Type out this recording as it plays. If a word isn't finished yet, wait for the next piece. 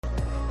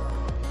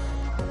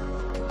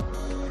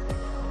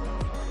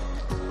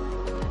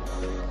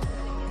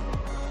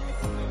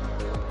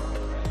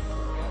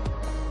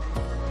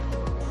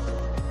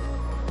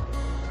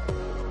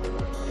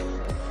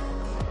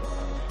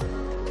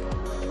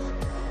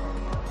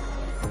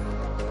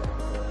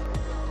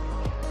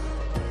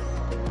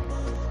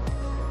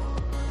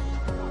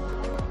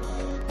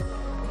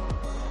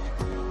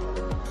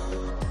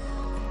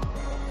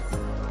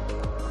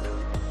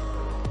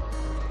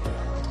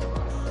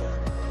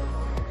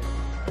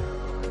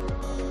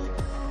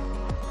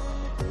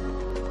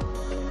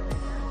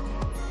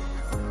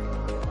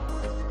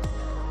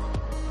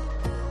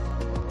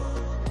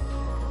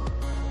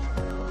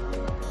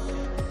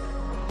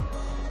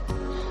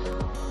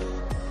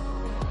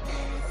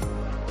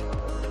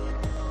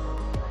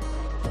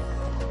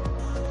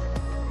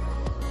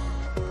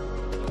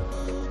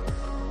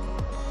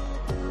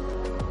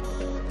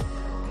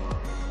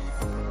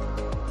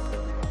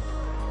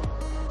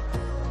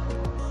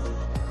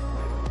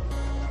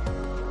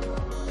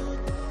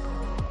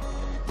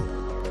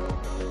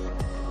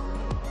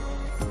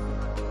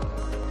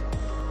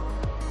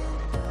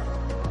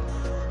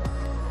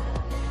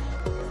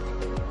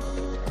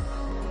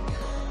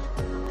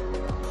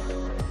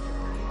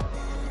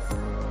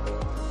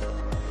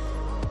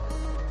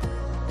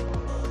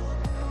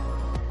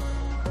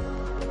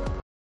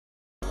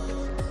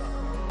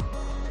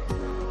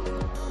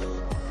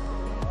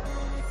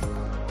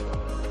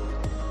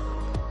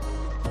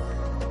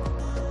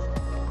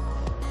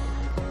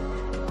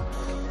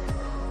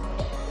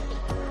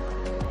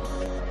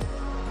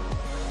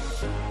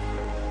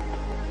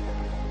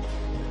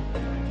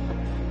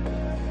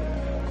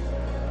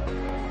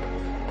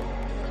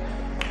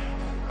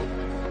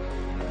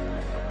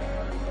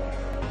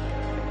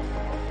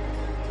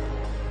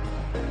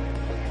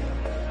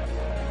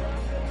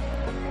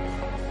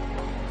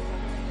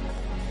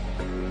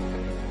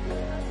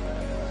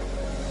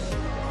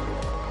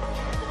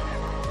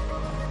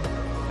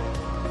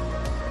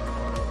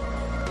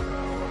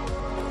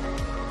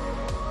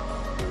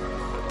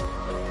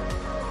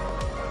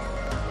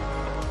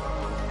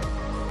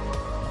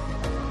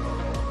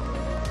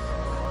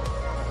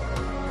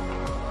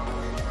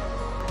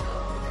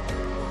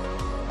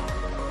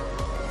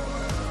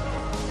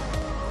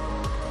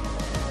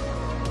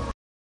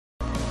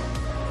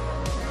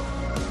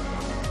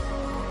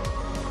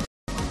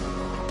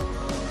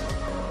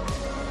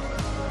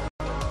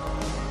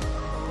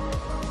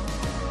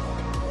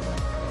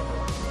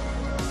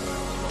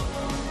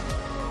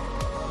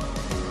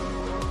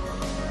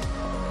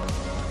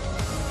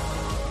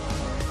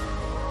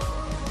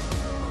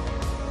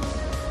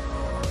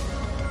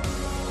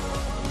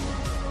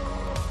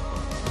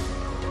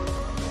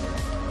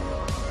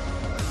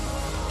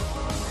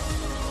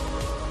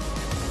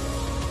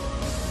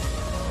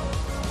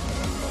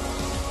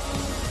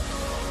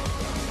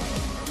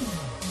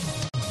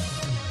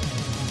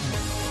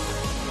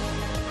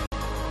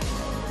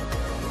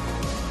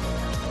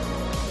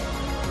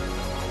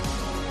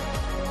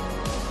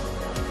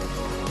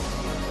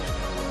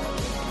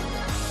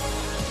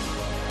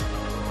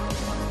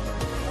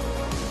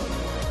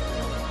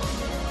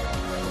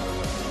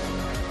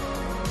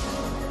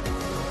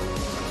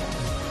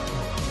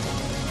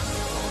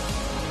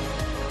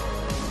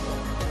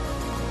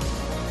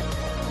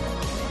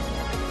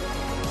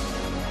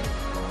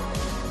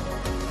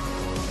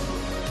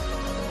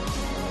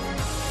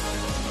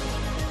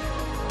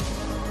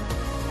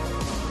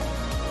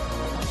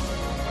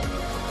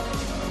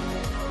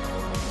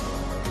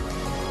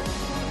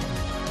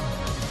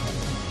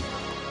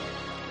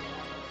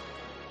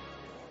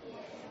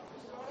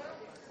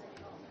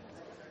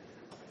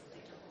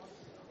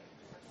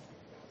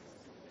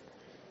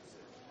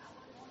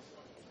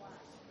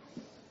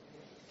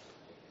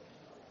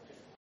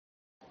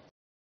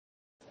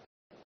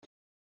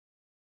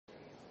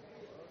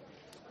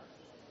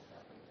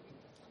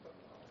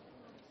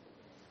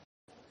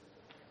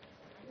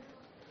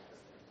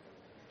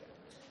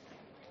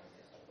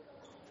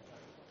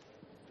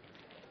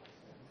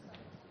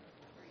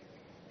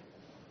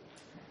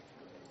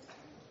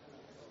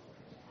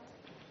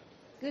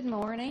Good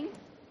morning.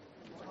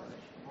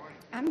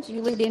 I'm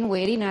Julie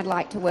Dinwiddie, and I'd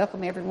like to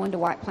welcome everyone to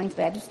White Plains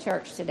Baptist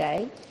Church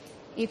today.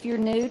 If you're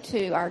new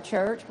to our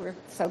church, we're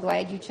so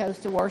glad you chose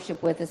to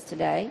worship with us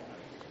today.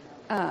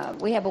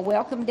 We have a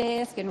welcome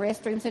desk and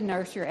restrooms and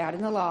nursery out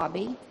in the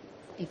lobby,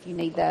 if you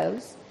need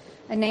those.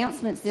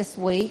 Announcements this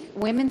week: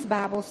 Women's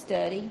Bible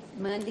Study,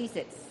 Mondays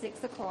at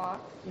 6 o'clock,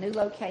 new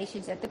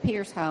locations at the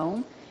Pierce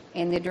Home,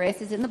 and the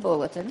address is in the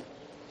bulletin.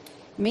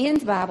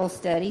 Men's Bible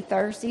Study,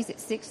 Thursdays at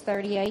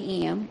 6:30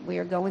 a.m. We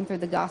are going through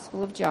the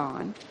Gospel of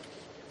John.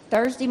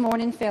 Thursday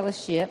morning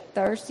fellowship,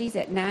 Thursdays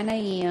at 9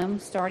 a.m.,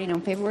 starting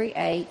on February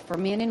 8th, for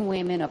men and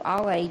women of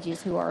all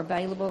ages who are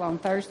available on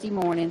Thursday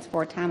mornings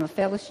for a time of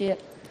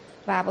fellowship,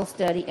 Bible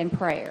study, and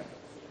prayer.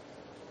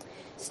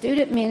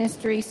 Student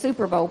Ministry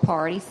Super Bowl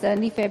Party,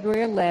 Sunday,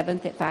 February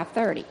 11th at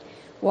 5:30.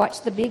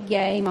 Watch the big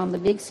game on the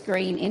big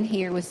screen in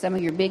here with some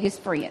of your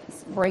biggest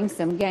friends. Bring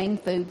some game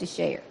food to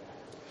share.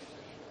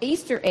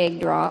 Easter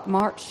Egg Drop,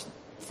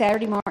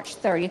 Saturday, March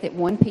 30th at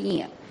 1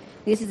 p.m.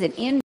 This is an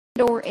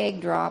indoor egg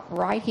drop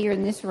right here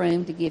in this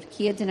room to give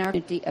kids in our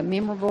community a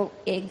memorable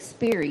egg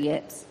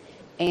experience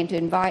and to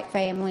invite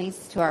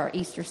families to our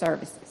Easter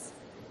services.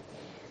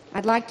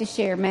 I'd like to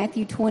share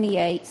Matthew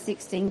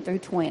 28:16 through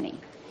 20.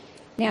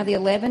 Now the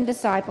 11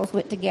 disciples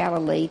went to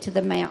Galilee, to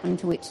the mountain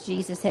to which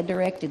Jesus had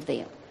directed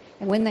them.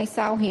 And when they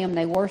saw him,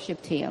 they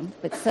worshipped him,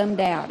 but some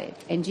doubted.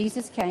 And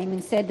Jesus came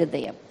and said to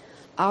them,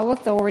 "All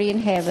authority in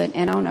heaven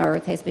and on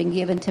earth has been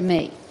given to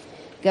me.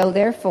 Go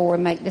therefore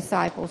and make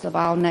disciples of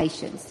all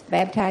nations,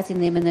 baptizing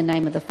them in the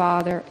name of the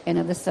Father and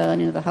of the Son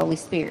and of the Holy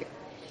Spirit,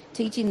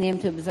 teaching them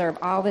to observe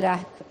all that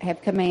I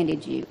have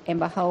commanded you. And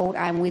behold,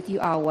 I am with you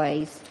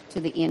always to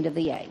the end of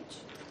the age."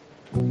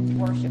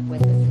 Worship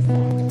with us this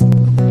morning.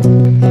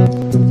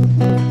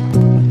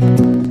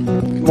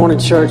 Good morning,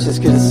 church. It's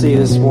good to see you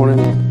this morning.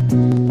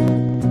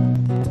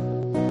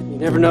 You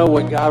never know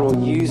what God will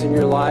use in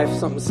your life,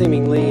 something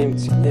seemingly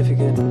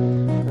insignificant,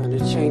 to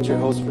change your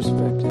whole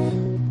perspective.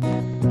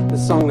 The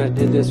song that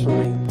did this for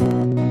me.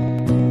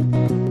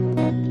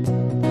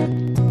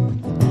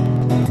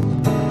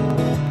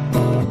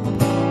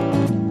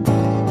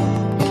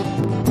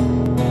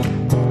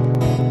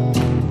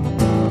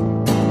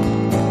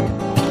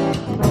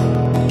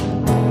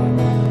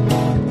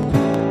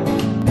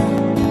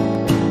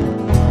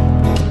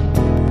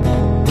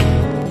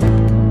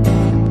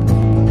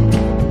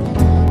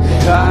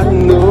 I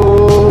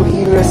know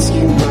He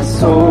rescued my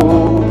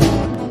soul.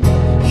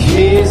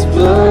 His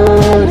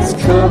blood has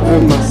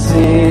covered my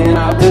sin.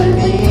 I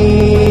believe.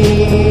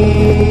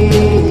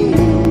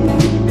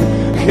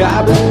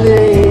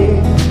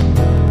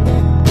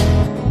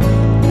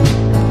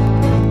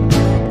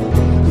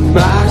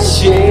 My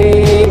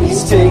shame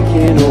He's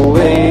taken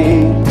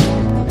away.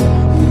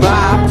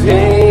 My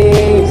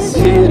pain is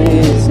in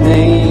His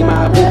name.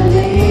 I believe.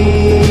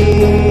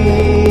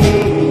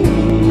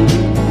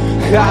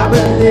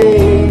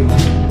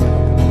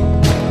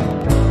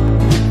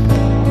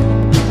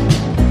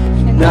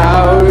 And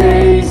I'll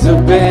raise a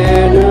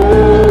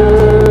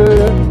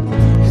banner,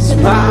 'cause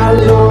my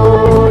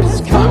Lord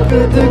has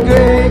conquered the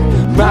grave.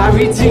 My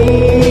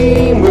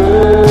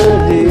Redeemer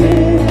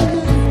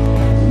lives.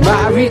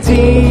 My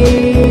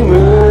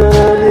Redeemer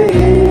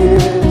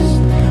lives.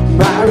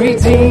 My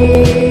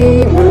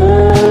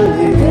Redeemer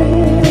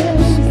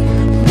lives.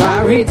 My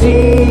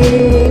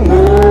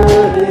Redeemer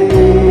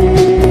lives.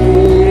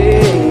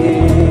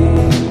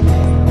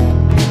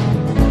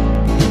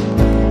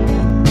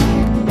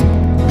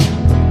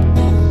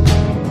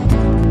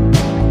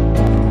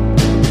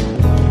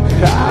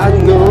 I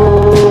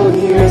know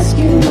He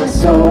rescued my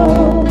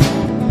soul.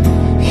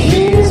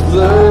 His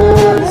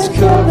blood has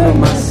covered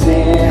my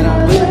sin.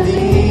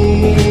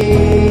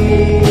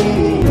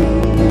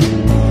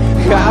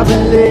 I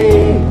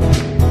believe.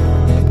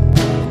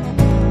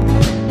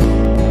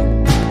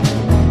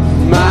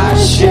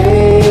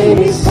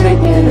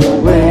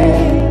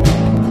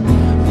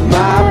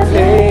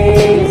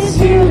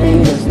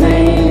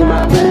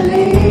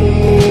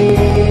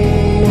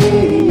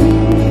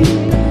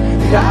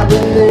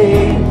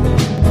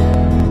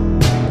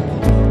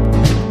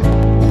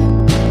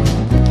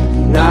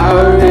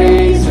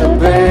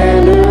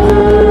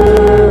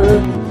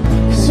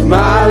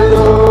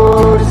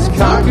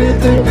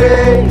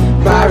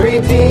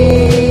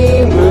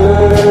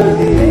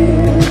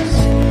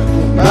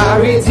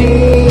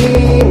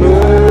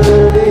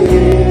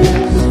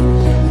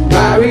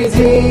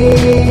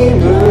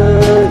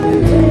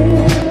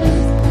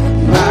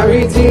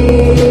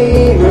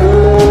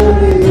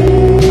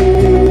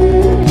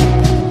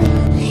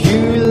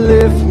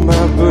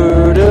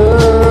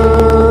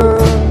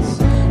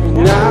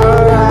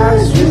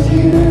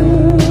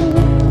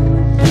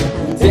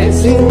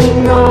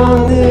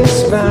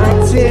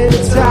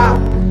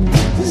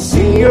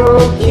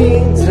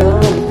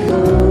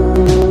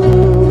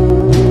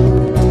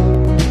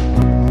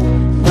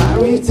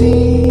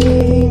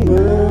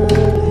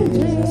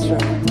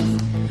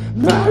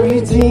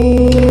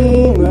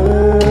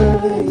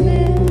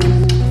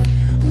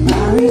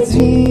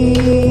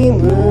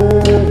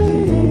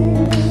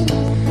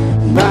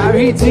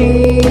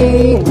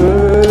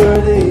 Redeemer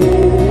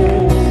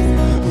lives.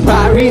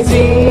 My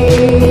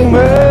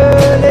Redeemer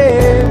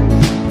lives.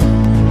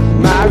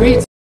 My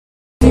Redeemer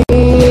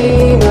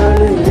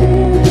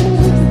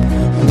lives.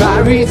 My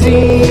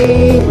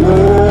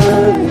Redeemer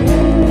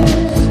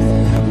lives.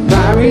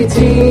 My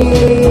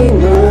Redeemer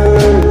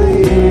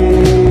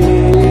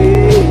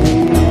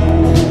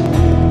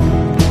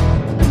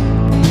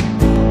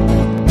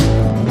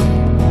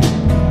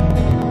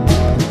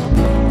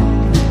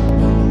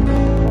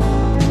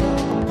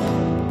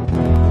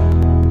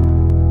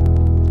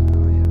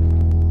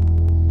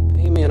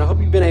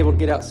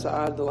get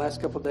outside the last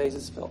couple of days.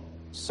 It's felt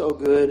so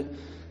good.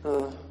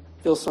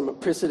 Feel some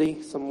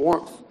apricity, some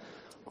warmth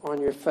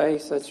on your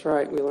face. That's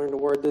right. We learned a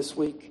word this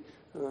week.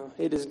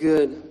 It is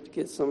good to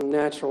get some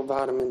natural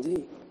vitamin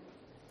D.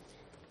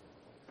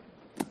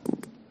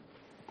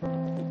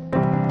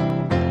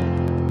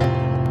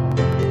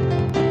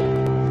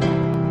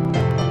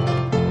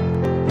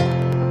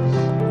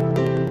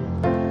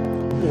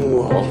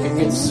 Walking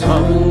in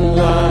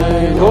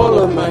sunlight all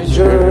of my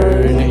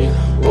journey,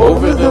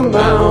 over the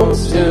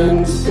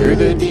mountains, through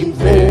the deep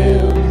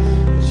vale.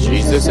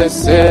 Jesus has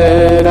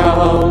said,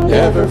 I'll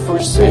never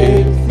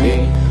forsake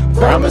thee.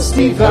 Promise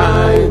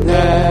divine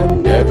that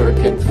never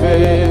can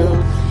fail.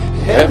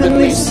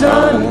 Heavenly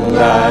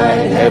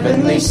sunlight,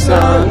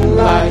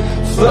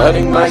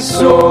 flooding my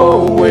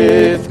soul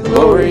with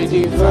glory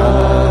divine.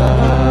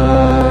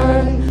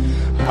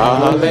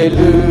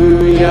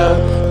 Hallelujah,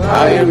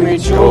 I am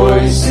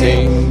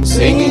rejoicing,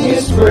 singing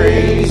his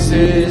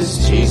praises.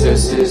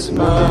 Jesus is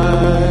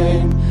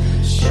mine.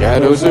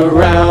 Shadows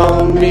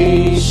around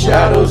me,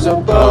 shadows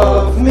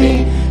above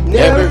me,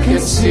 never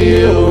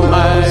conceal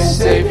my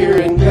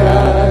Savior and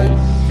God.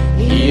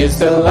 He is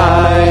the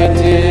light,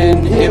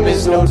 in him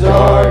is no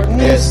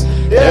darkness.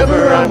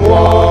 Ever I'm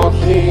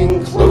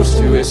walking close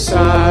to his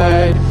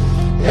side.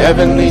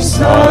 Heavenly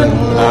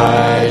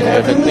sunlight,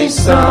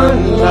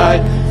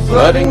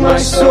 flooding my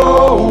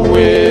soul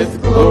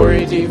with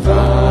glory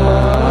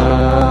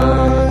divine.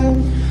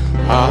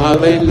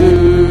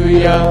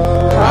 Hallelujah,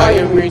 I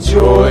am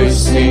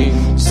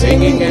rejoicing,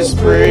 singing his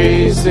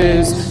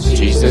praises.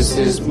 Jesus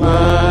is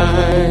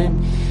mine.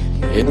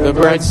 In the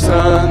bright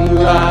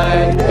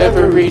sunlight,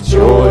 ever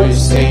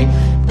rejoicing,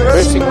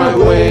 pressing my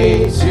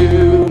way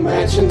to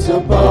mansions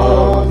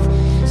above.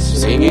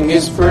 Singing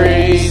his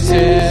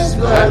praises,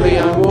 gladly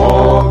I'm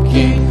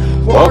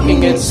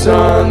walking in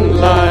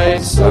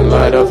sunlight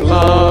of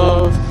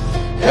love.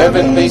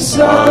 Heavenly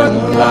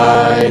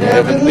sunlight,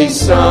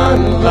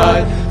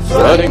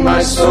 flooding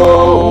my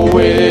soul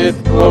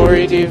with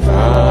glory divine.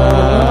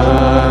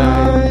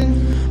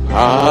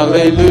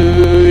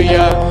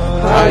 Hallelujah,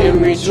 I am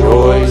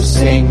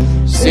rejoicing,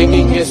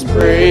 singing his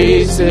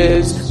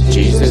praises.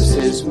 Jesus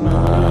is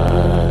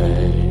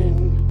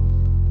mine.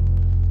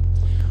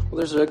 Well,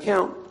 there's an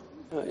account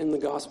in the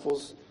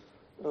Gospels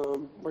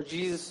where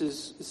Jesus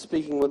is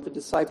speaking with the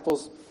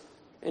disciples,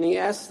 and he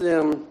asks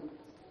them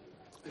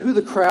who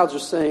the crowds are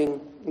saying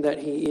that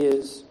he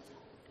is.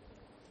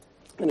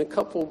 And a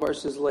couple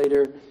verses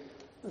later,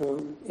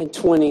 in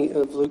 20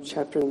 of Luke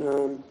chapter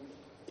 9,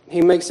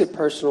 he makes it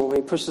personal.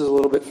 He pushes a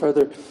little bit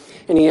further,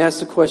 and he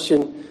asks the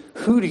question,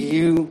 who do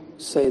you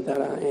say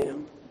that I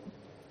am?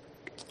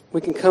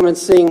 We can come and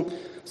sing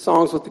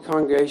songs with the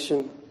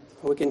congregation.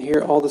 We can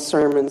hear all the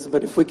sermons,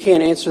 but if we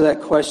can't answer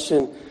that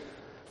question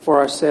for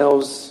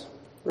ourselves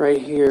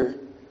right here,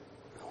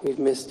 we've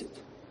missed it.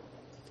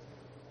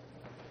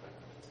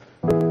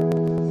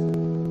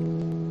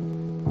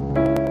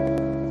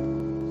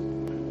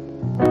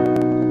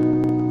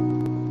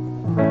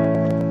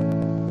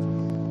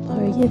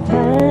 Are you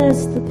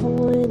past the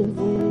point of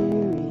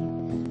weary?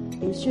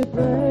 Is your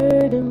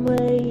burden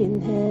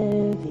weighing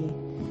heavy?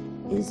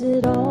 Is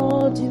it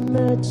all too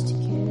much to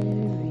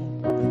carry?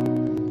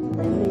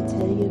 Let me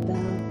tell you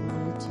about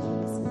my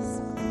Jesus.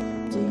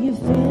 Do you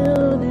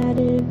feel that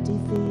empty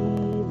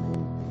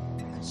feeling?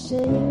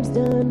 Shame's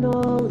done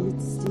all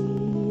it's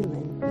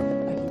stealing.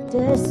 Are you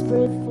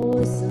desperate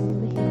for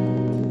some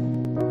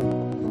healing?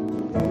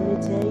 Let me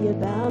tell you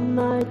about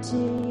my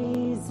Jesus.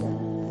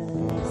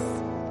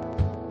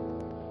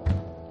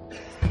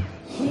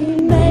 He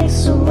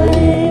makes a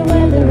way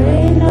where there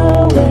ain't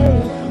no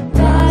way.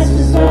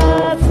 Rises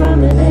up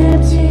from an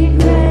empty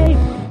grave.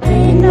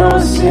 Ain't no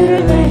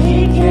sinner that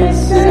he can't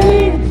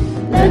save.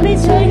 Let me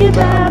tell you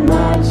about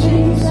my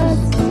Jesus.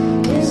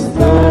 His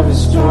love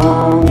is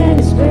strong and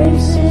his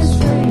grace is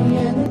free.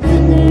 And the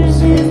good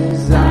news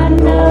is I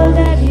know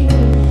that he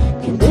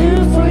can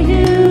do for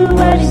you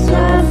what he's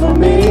done for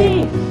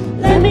me.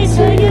 Let me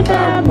tell you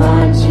about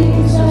my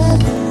Jesus.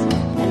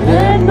 And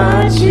let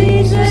my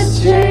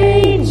Jesus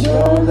change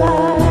your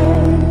life.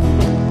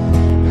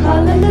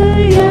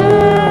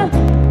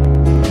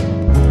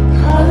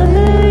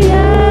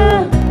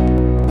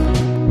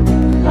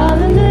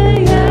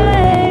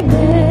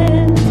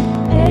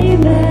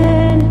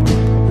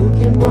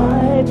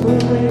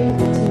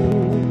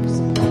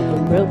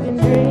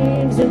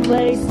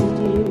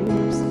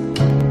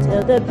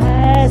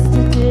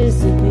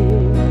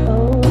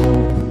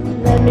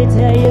 Let me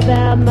tell you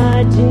about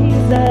my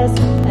Jesus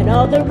and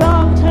all the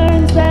wrong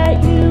turns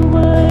that you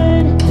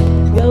would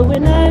go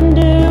and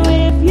undo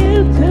if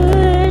you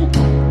could.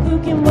 Who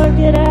can work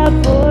it out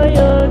for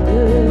your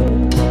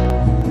good?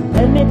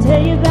 Let me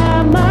tell you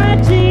about my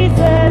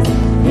Jesus.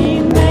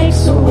 He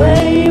makes a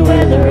way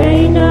where there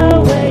ain't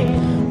no way.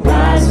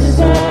 Rises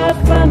up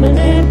from an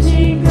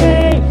empty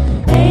grave.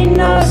 Ain't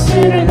no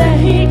sinner that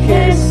he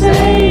can't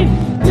save.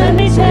 Let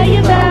me tell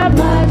you about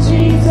my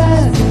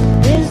Jesus.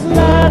 His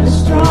love is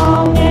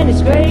strong and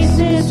his grace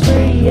is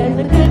free. And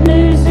the good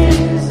news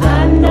is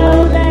I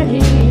know that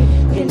he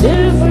can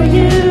do for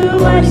you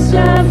what he's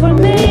done for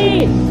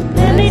me.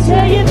 Let me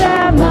tell you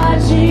about my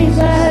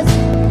Jesus.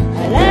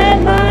 And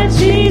let my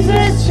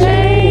Jesus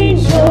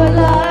change your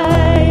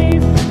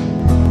life.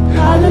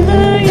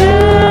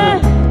 Hallelujah.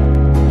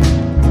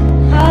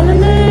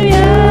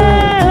 Hallelujah.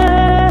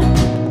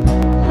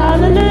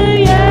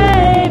 Hallelujah.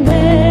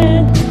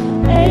 Amen.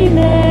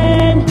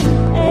 Amen.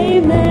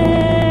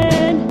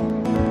 Amen.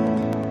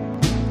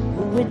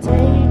 Who would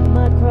take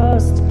my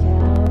cross to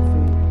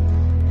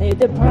Calvary, pay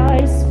the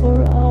price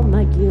for all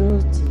my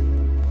guilty?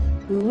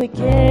 Who would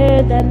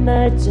care that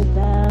much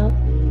about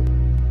me?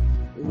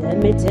 Let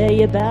me tell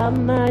you about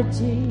my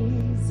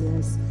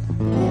Jesus.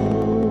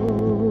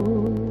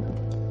 Oh,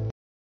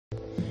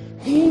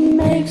 he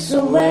makes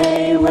a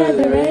way where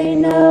there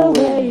ain't no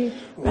way.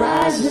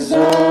 Rises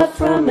up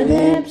from an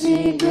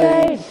empty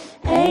grave.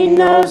 Ain't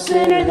no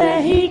sinner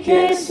that he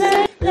can't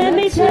save. Let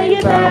me tell you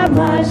about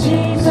my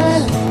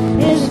Jesus.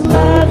 His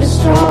love is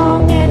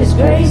strong and his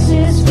grace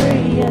is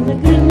free. And the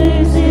good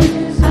news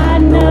is I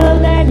know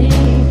that he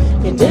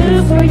can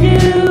do for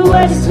you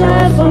what he's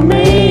done for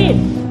me.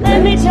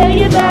 Let me tell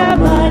you about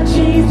my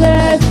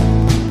Jesus.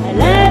 And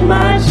let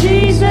my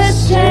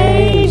Jesus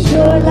change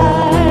your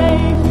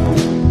life.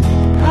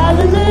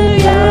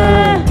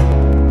 Hallelujah.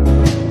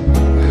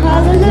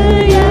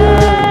 Hallelujah.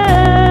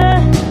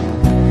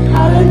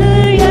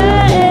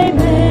 Hallelujah.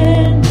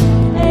 Amen.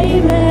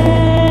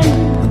 Amen.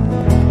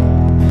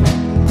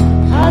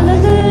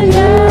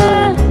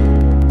 Hallelujah.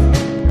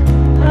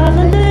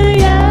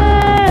 Hallelujah.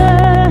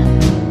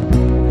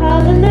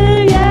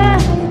 Hallelujah.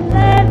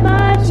 Let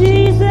my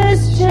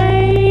Jesus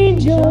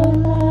change your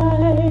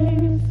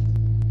life.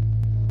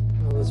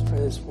 Well, let's pray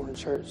this morning,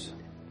 church.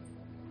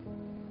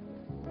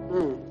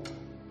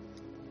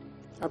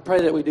 I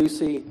pray that we do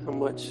see how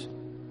much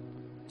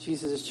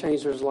Jesus has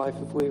changed our life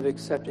if we've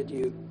accepted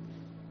you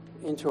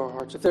into our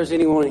hearts. If there's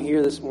anyone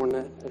here this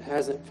morning that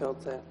hasn't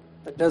felt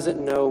that doesn't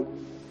know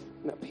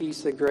that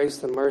peace, the grace,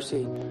 the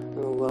mercy, and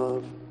the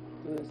love,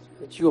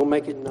 that you will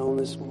make it known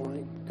this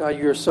morning. God,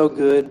 you are so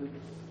good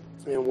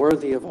and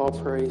worthy of all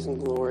praise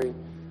and glory.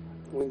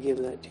 And we give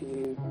that to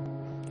you.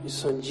 In your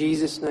Son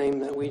Jesus' name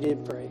that we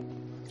did pray.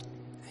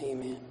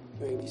 Amen.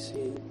 You may be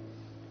seated.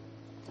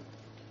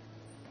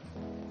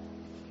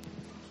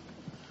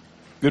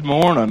 Good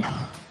morning.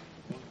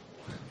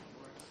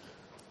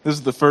 This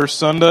is the first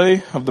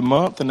Sunday of the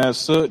month, and as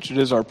such, it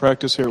is our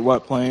practice here at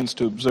White Plains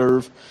to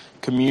observe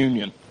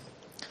communion.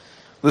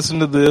 Listen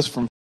to this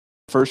from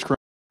 1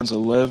 Corinthians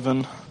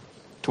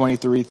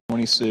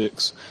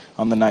 11:23-26,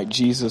 on the night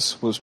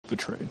Jesus was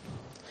betrayed.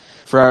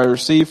 For I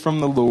received from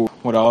the Lord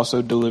what I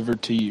also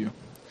delivered to you,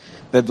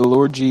 that the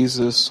Lord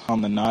Jesus,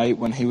 on the night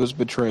when he was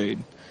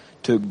betrayed,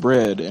 took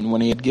bread, and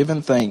when he had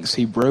given thanks,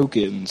 he broke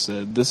it and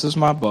said, "This is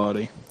my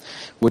body,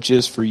 which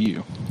is for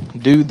you.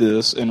 Do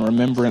this in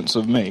remembrance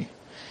of me."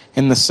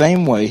 In the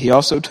same way, he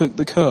also took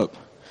the cup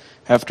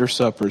after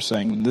supper,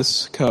 saying,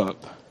 "This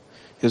cup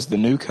is the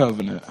new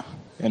covenant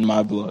in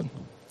my blood.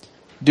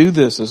 Do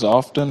this as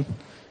often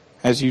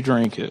as you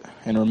drink it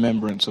in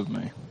remembrance of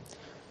me.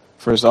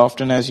 For as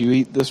often as you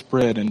eat this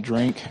bread and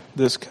drink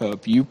this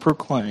cup, you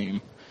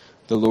proclaim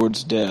the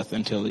Lord's death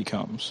until he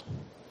comes."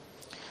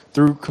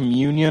 Through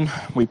communion,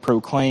 we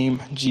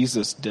proclaim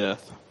Jesus'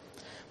 death.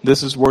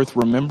 This is worth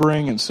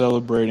remembering and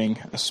celebrating,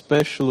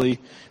 especially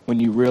when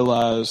you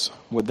realize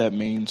what that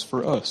means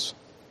for us.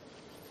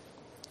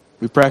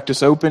 We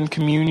practice open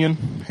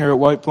communion here at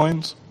White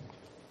Plains.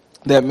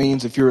 That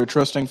means if you're a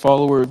trusting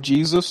follower of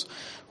Jesus,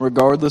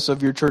 regardless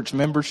of your church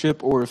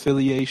membership or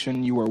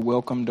affiliation, you are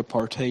welcome to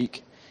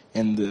partake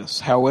in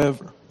this.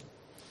 However,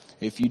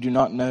 if you do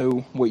not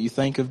know what you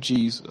think of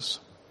Jesus,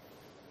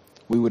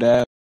 we would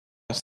ask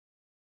to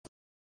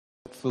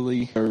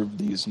faithfully serve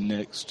these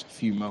next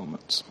few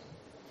moments.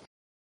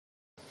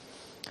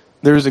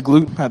 There is a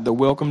gluten at the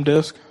welcome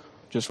desk,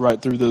 just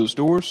right through those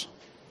doors.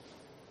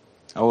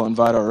 I will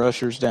invite our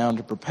ushers down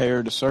to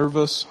prepare to serve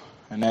us.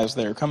 And as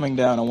they're coming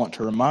down, I want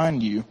to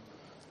remind you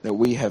that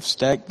we have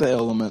stacked the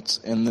elements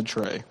in the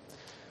tray.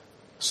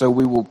 So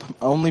we will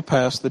only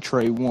pass the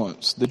tray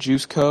once. The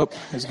juice cup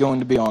is going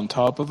to be on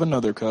top of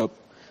another cup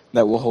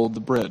that will hold the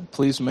bread.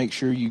 Please make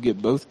sure you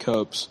get both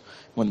cups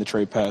when the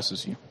tray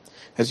passes you.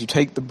 As you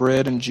take the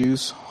bread and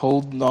juice,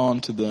 hold on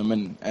to them,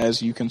 and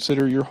as you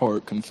consider your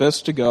heart,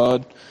 confess to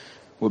God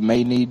what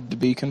may need to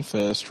be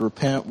confessed,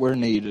 repent where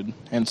needed,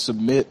 and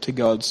submit to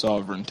God's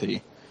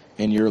sovereignty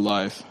in your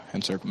life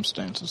and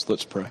circumstances.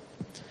 Let's pray.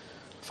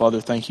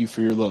 Father, thank you for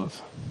your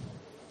love.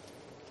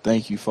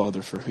 Thank you,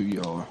 Father, for who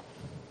you are.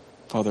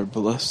 Father,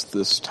 bless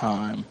this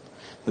time,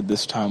 that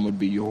this time would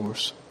be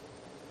yours.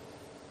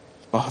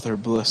 Father,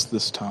 bless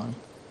this time.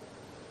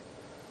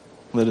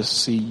 Let us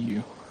see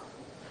you.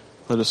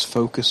 Let us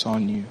focus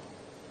on you.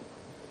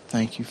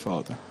 Thank you,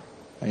 Father.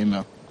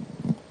 Amen.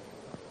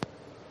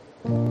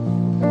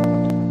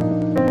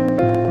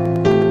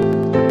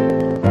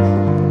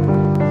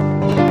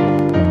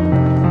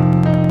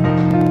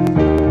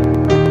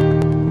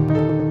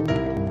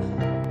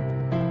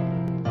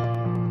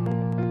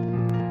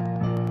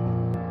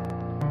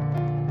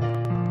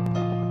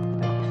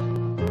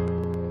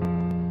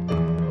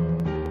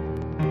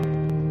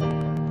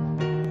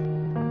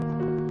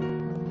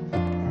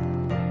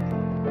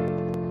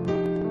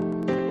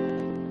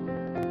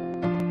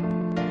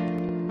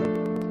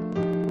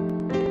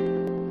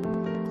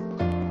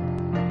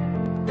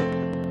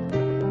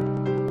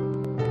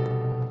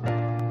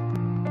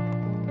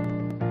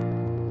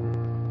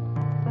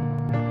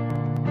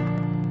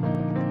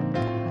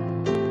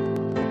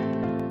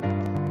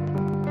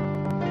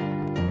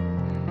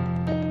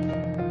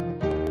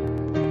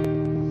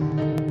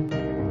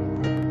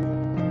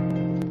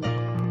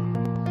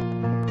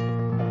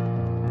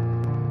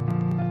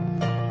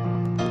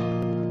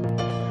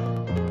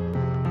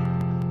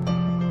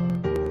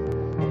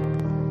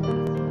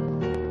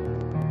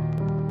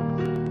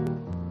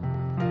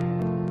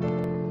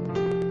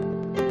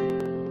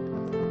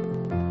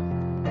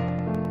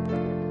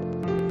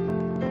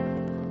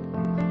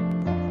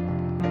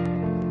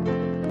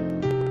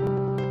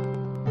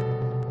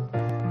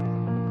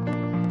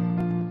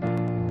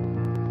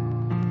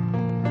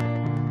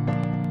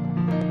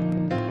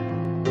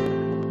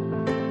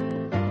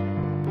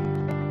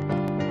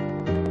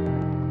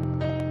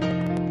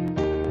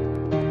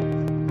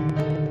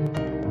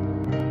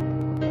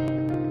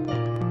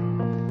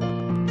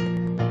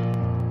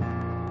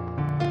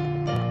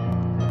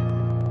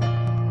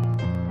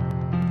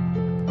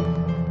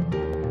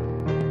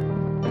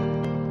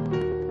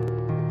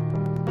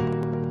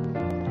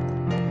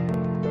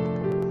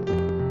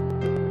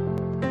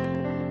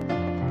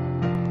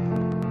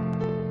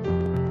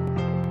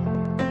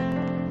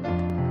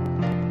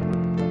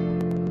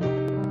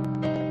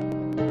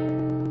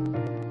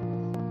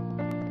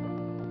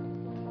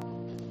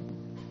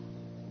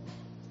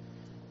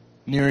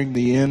 Nearing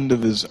the end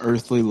of his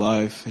earthly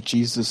life,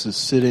 Jesus is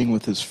sitting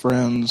with his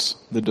friends,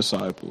 the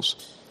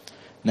disciples.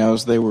 Now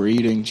as they were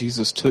eating,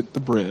 Jesus took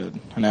the bread,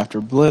 and after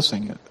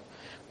blessing it,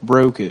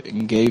 broke it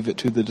and gave it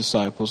to the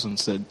disciples and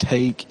said,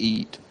 "Take,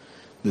 eat.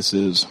 This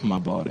is my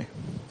body."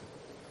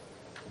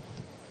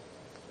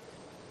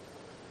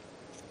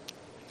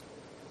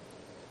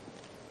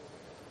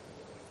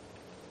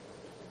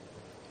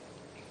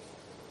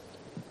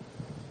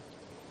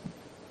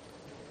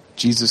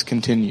 Jesus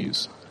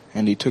continues,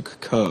 "And he took a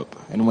cup,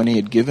 and when he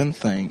had given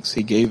thanks,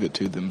 he gave it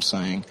to them,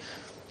 saying,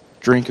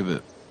 'Drink of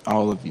it,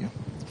 all of you,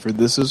 for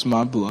this is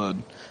my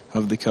blood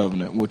of the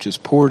covenant, which is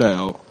poured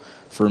out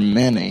for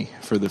many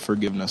for the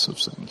forgiveness of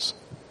sins.'"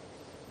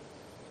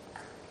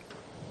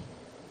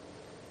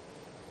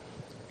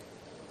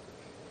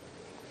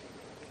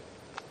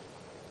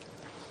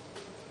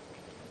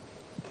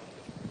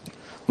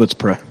 Let's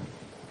pray.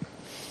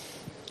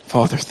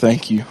 Father,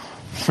 thank you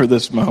for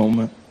this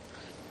moment.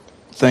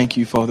 Thank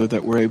you, Father,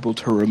 that we're able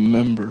to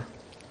remember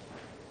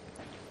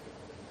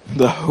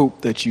the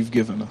hope that you've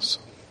given us.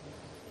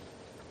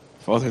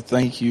 Father,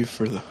 thank you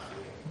for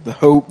the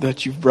hope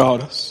that you've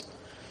brought us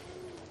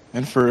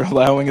and for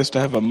allowing us to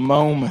have a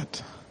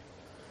moment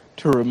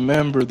to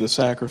remember the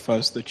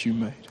sacrifice that you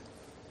made.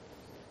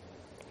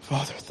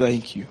 Father,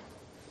 thank you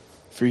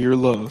for your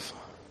love.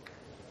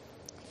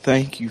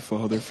 Thank you,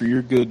 Father, for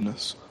your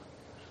goodness.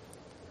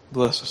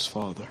 Bless us,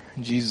 Father.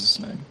 In Jesus'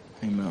 name,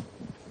 amen.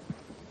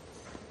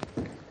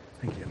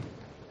 Thank you.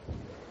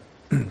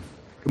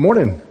 Good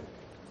morning.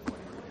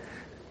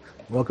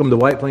 Welcome to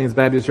White Plains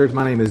Baptist Church.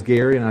 My name is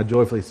Gary, and I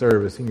joyfully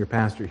serve as senior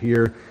pastor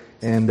here.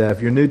 And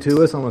if you're new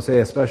to us, I want to say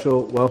a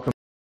special welcome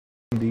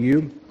to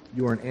you.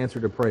 You are an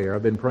answer to prayer.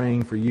 I've been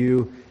praying for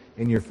you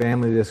and your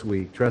family this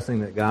week,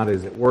 trusting that God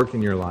is at work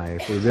in your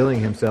life,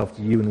 revealing himself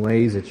to you in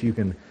ways that you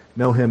can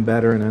know him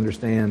better and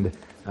understand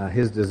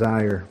his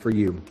desire for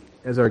you.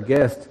 As our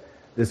guest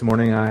this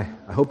morning, I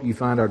hope you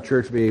find our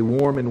church to be a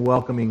warm and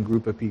welcoming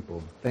group of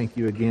people. Thank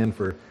you again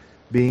for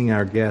being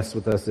our guests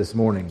with us this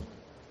morning.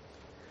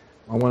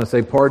 I want to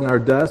say pardon our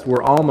dust.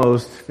 We're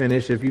almost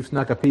finished. If you've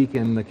snuck a peek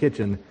in the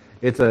kitchen,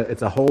 it's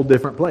a whole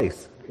different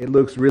place. It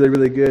looks really,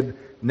 really good.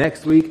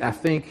 Next week, I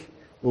think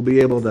we'll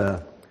be able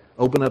to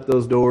open up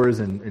those doors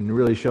and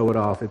really show it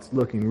off. It's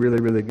looking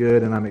really, really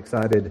good, and I'm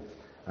excited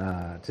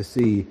to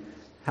see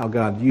how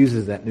God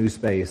uses that new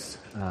space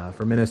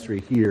for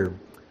ministry here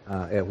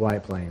at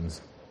White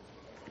Plains.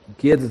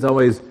 Kids, it's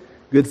always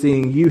good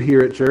seeing you here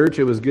at church.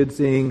 It was good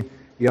seeing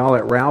y'all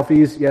at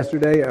Ralphie's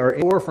yesterday.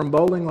 Or from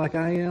bowling like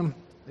I am.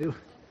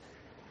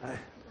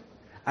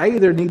 I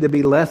either need to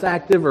be less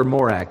active or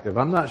more active.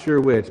 I'm not sure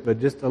which, but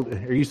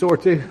are you sore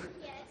too?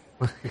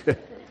 Yes.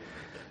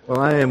 Well,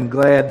 I am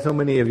glad so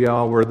many of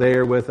y'all were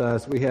there with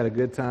us. We had a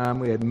good time.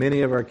 We had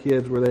many of our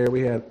kids were there.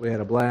 We had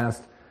a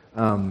blast.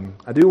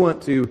 I do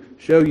want to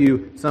show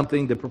you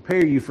something to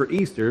prepare you for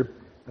Easter.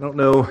 I don't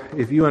know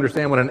if you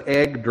understand what an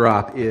egg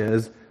drop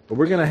is, but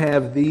we're going to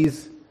have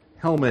these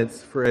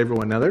helmets for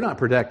everyone. Now, they're not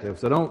protective,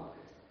 so don't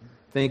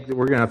think that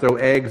we're going to throw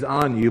eggs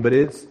on you, but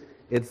it's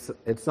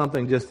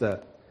something just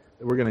that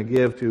we're going to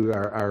give to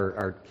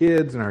our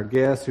kids and our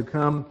guests who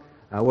come.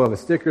 We'll have a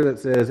sticker that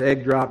says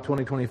Egg Drop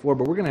 2024,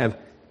 but we're going to have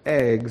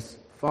eggs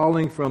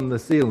falling from the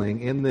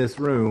ceiling in this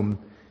room.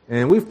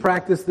 And we've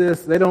practiced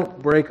this. They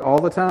don't break all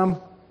the time.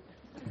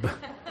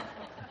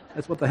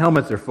 That's what the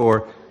helmets are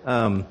for.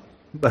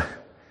 But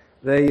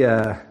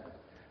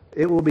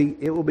it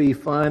will be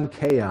fun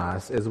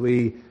chaos as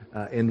we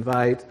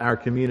invite our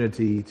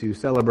community to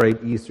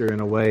celebrate Easter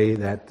in a way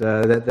that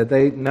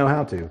they know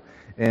how to.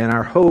 And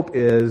our hope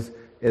is,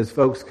 as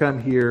folks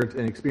come here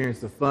and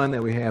experience the fun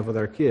that we have with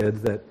our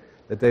kids, that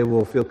they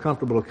will feel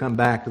comfortable to come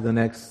back to the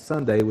next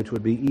Sunday, which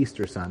would be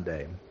Easter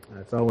Sunday.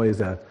 It's always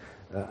an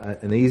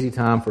easy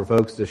time for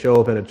folks to show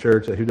up at a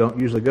church who don't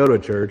usually go to a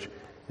church,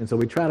 and so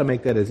we try to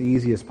make that as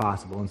easy as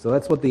possible. And so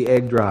that's what the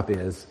egg drop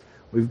is.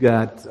 We've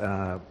got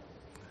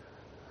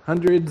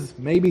hundreds,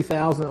 maybe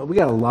thousands. We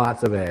got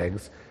lots of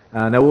eggs.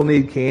 Now we'll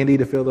need candy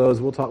to fill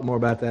those. We'll talk more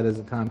about that as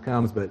the time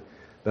comes, but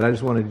I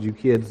just wanted you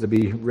kids to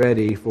be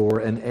ready for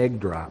an egg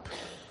drop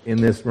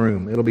in this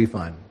room. It'll be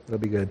fun. It'll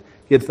be good.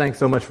 Kids, thanks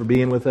so much for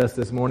being with us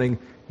this morning.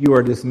 You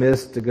are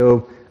dismissed to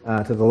go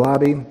to the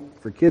lobby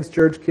for Kids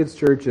Church. Kids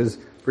Church is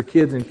for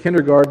kids in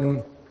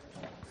kindergarten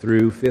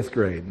through 5th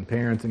grade. And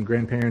parents and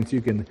grandparents,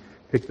 you can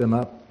pick them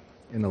up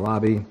in the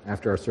lobby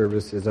after our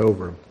service is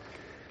over.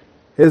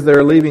 As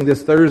they're leaving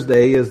this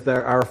Thursday is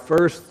our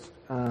first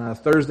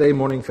Thursday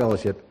morning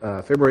fellowship.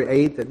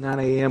 February 8th at 9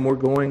 a.m. we're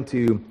going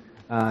to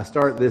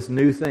start this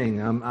new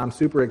thing. I'm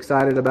super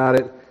excited about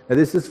it. Now,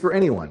 this is for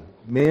anyone,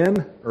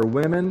 men or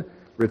women,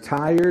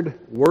 retired,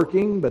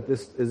 working, but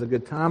this is a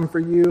good time for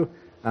you.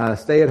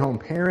 Stay-at-home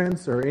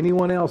parents or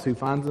anyone else who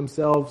finds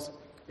themselves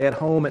at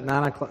home at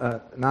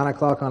 9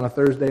 o'clock on a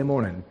Thursday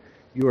morning.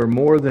 You are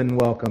more than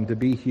welcome to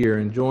be here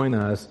and join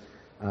us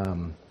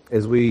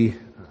as we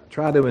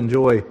try to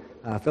enjoy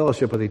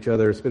fellowship with each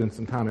other, spending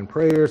some time in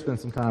prayer, spend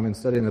some time in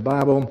studying the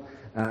Bible.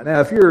 Now,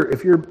 if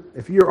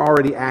you're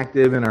already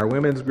active in our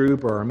women's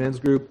group or our men's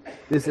group,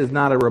 this is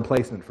not a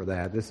replacement for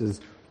that. This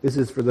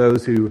is for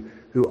those who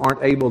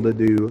aren't able to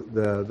do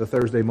the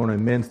Thursday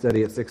morning men's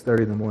study at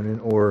 6:30 in the morning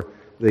or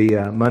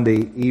the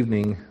Monday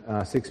evening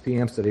 6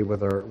 p.m. study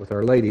with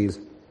our ladies.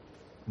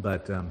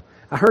 But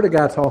I heard a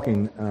guy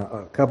talking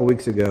a couple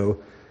weeks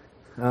ago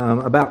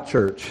about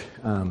church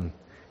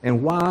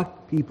and why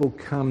people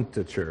come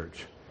to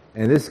church.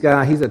 And this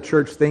guy, he's a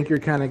church thinker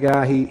kind of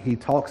guy. He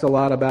talks a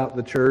lot about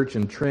the church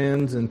and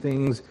trends and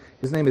things.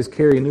 His name is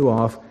Kerry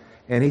Newhoff,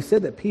 and he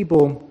said that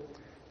people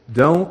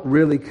don't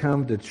really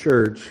come to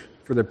church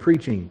for the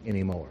preaching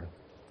anymore.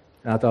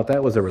 And I thought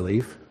that was a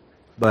relief,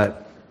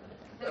 but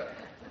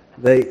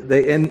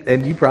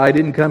and you probably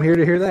didn't come here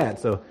to hear that.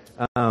 So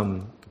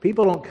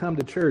people don't come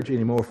to church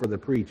anymore for the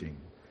preaching.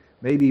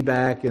 Maybe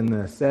back in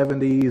the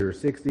 70s or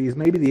 60s,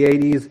 maybe the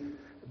 80s.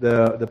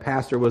 The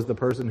pastor was the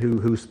person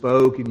who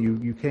spoke, and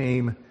you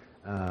came.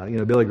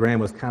 Billy Graham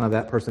was kind of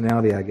that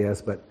personality, I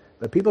guess. But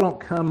people don't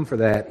come for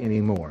that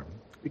anymore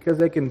because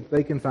they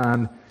can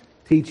find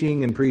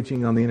teaching and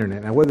preaching on the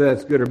internet. Now, whether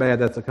that's good or bad,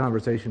 that's a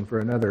conversation for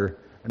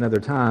another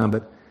time.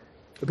 But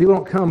people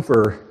don't come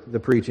for the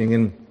preaching,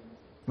 and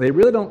they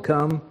really don't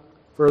come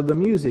for the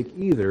music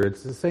either.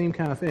 It's the same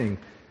kind of thing.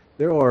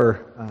 There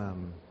are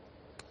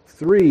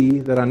 3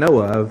 that I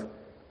know of.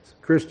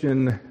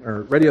 Christian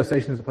or radio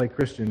stations that play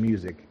Christian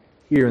music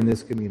here in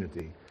this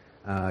community.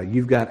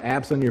 You've got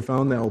apps on your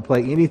phone that will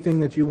play anything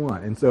that you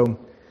want. And so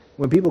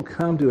when people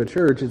come to a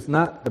church, it's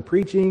not the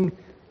preaching,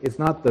 it's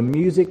not the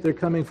music they're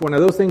coming for. Now,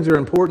 those things are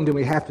important, and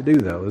we have to do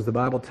those. The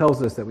Bible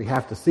tells us that we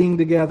have to sing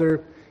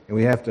together, and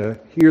we have to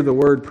hear the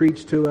word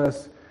preached to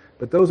us.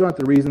 But those aren't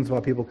the reasons why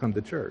people come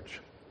to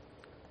church.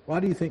 Why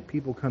do you think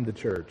people come to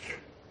church?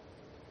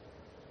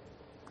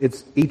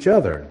 It's each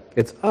other.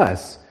 It's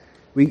us.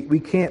 We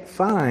can't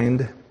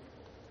find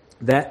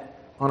that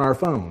on our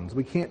phones.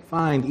 We can't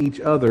find each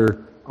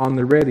other on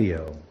the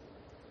radio.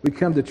 We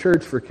come to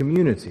church for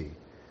community.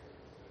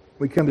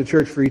 We come to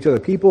church for each other.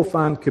 People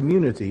find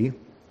community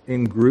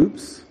in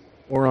groups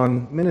or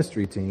on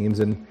ministry teams.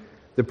 And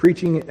the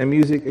preaching and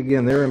music,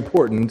 again, they're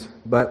important,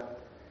 but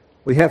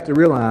we have to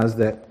realize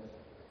that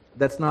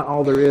that's not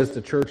all there is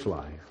to church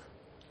life.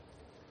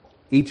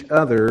 Each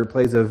other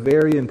plays a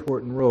very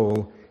important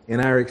role in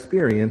our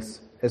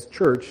experience as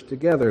church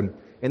together.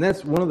 And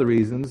that's one of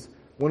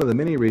the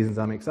many reasons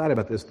I'm excited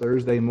about this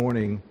Thursday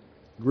morning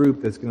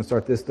group that's going to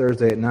start this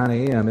Thursday at 9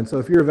 a.m. And so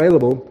if you're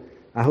available,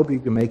 I hope you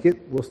can make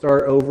it. We'll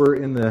start over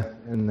in the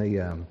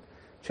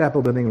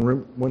chapel building, room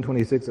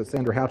 126 at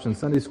Sandra Houchin's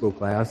Sunday school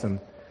class. And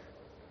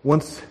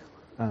once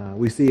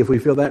we see if we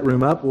fill that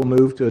room up, we'll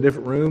move to a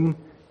different room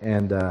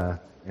and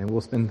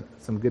we'll spend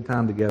some good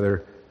time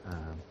together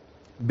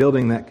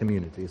building that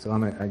community. So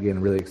I'm, again,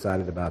 really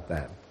excited about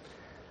that.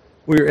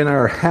 We're in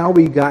our How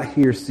We Got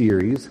Here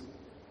series,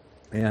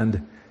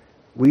 and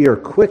we are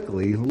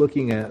quickly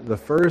looking at the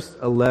first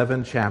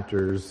 11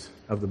 chapters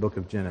of the book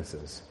of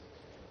Genesis.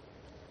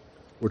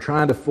 We're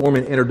trying to form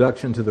an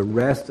introduction to the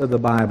rest of the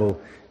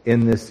Bible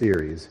in this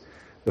series.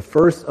 The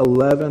first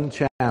 11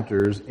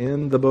 chapters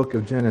in the book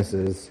of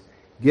Genesis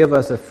give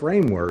us a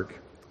framework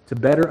to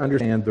better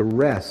understand the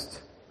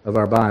rest of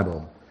our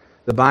Bible.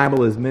 The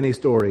Bible is many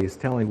stories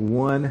telling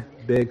one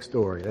big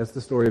story. That's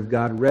the story of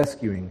God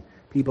rescuing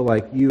people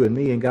like you and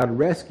me, and God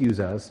rescues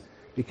us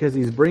because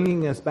He's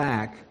bringing us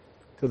back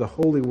to the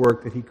holy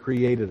work that He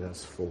created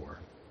us for.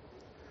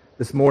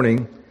 This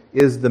morning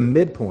is the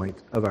midpoint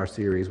of our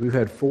series. We've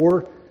had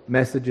 4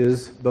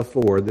 messages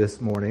before this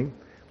morning.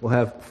 We'll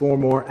have 4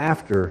 more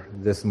after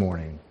this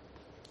morning.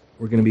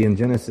 We're going to be in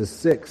Genesis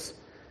 6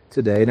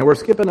 today. Now we're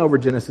skipping over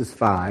Genesis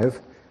 5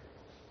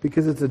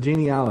 because it's a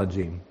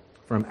genealogy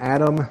from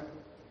Adam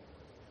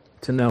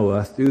to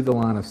Noah through the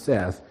line of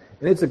Seth.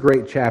 And it's a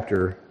great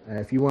chapter.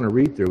 If you want to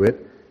read through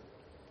it,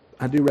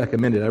 I do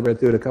recommend it. I read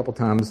through it a couple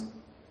times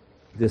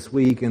this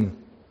week, and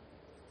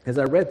as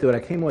I read through it, I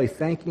came away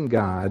thanking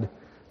God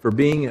for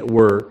being at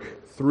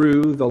work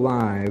through the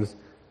lives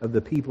of the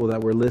people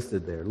that were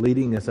listed there,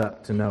 leading us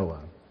up to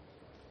Noah.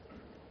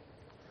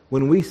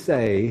 When we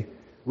say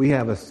we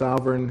have a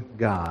sovereign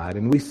God,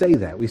 and we say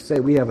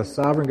we have a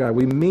sovereign God,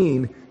 we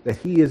mean that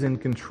He is in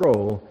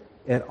control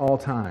at all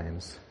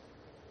times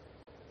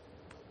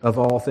of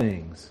all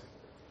things.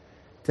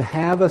 To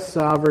have a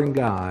sovereign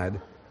God,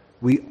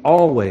 we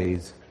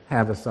always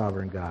have a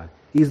sovereign God.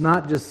 He's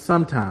not just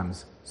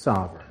sometimes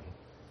sovereign.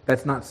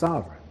 That's not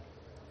sovereign.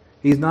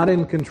 He's not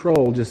in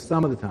control just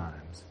some of the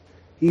times.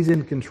 He's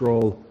in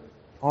control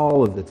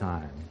all of the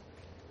time.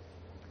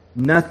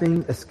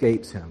 Nothing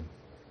escapes Him.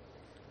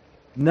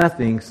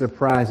 Nothing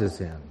surprises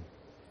Him.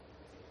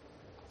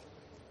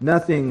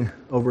 Nothing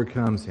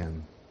overcomes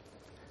Him.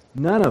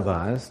 None of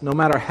us, no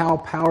matter how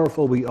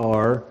powerful we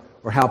are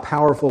or how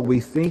powerful we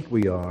think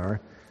we are,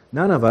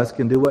 none of us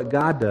can do what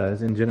God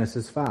does in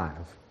Genesis 5.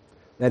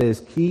 That is,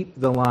 keep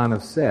the line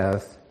of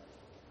Seth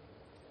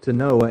to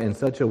Noah in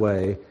such a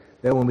way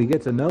that when we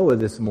get to Noah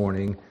this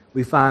morning,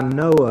 we find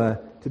Noah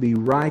to be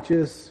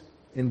righteous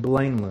and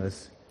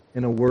blameless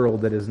in a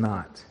world that is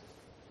not.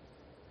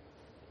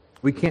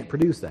 We can't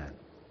produce that.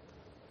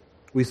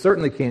 We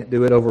certainly can't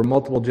do it over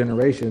multiple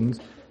generations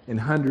and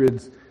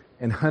hundreds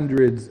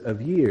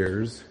of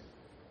years,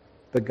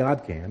 but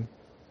God can,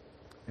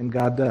 and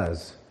God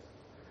does.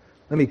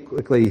 Let me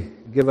quickly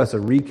give us a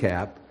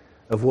recap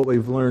of what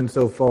we've learned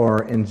so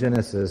far in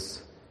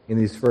Genesis in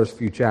these first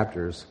few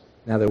chapters,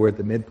 now that we're at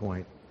the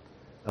midpoint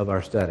of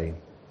our study.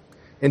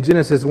 In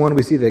Genesis 1,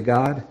 we see that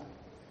God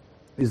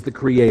is the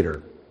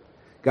creator.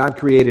 God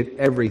created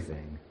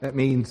everything. That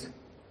means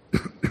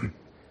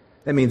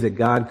that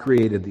God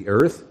created the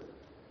earth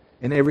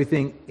and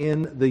everything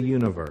in the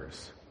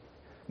universe.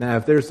 Now,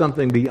 if there's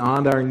something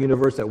beyond our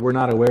universe that we're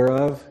not aware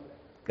of,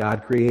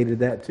 God created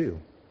that too,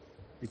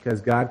 because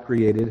God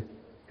created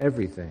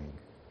everything.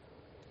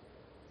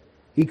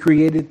 He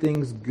created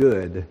things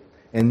good.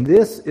 And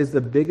this is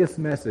the biggest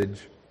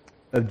message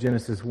of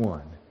Genesis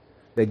 1,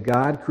 that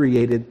God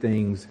created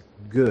things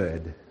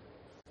good.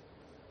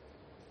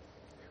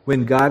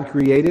 When God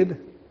created,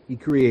 He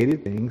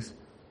created things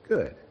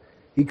good.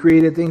 He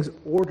created things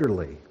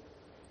orderly.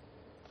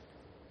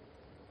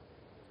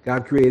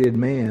 God created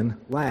man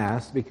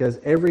last because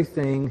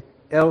everything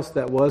else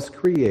that was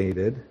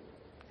created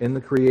in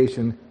the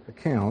creation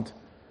account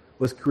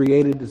was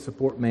created to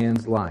support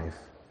man's life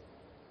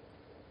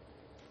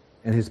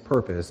and his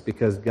purpose,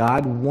 because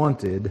God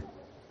wanted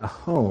a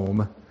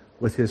home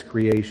with His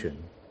creation.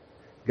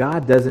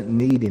 God doesn't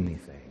need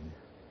anything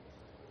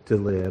to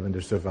live and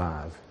to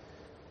survive,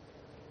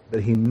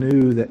 but He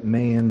knew that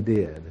man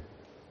did.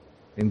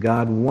 And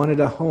God wanted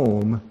a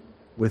home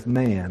with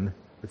man,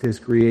 with His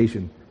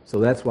creation. So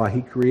that's why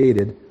He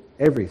created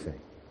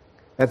everything.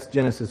 That's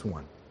Genesis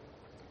 1.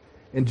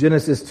 In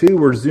Genesis 2,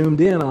 we're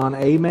zoomed in on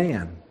a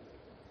man.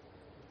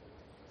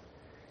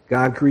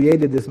 God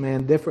created this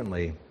man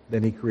differently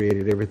than He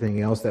created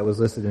everything else that was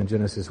listed in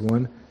Genesis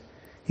 1.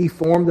 He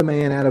formed the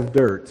man out of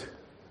dirt.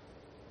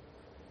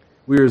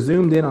 We are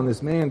zoomed in on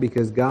this man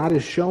because God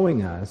is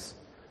showing us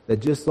that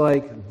just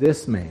like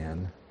this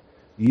man,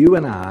 you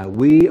and I,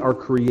 we are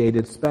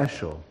created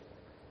special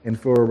and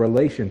for a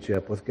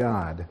relationship with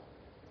God.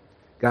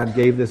 God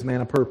gave this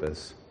man a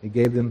purpose. He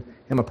gave him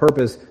a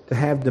purpose to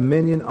have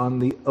dominion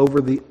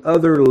over the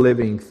other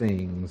living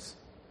things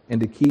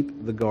and to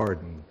keep the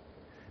garden.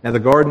 Now, the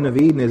Garden of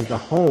Eden is the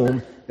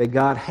home that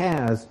God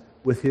has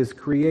with His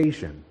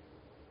creation.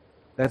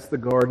 That's the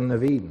Garden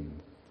of Eden.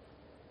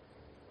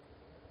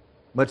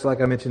 Much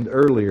like I mentioned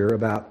earlier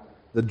about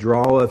the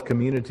draw of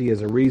community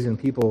as a reason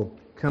people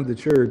come to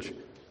church,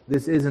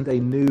 this isn't a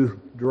new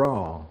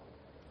draw.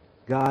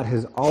 God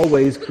has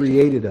always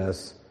created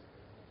us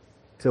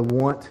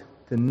to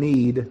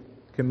need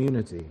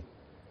community.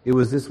 It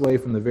was this way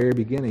from the very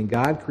beginning.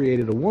 God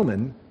created a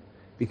woman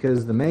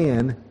because the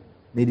man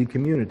needed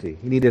community.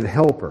 He needed a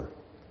helper.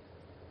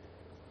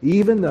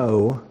 Even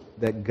though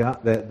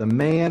that the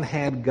man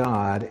had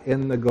God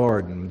in the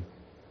garden,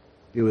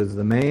 it was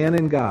the man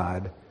and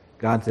God.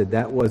 God said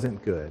that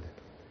wasn't good.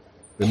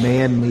 The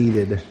man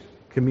needed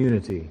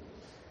community.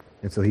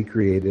 And so he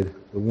created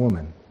the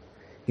woman.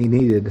 He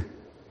needed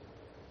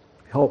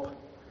help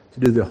to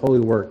do the holy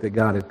work that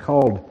God had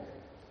called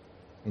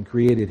and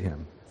created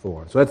him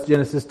for. So that's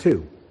Genesis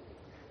 2.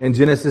 In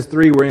Genesis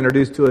 3, we're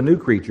introduced to a new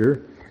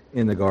creature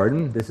in the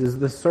garden. This is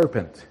the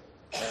serpent.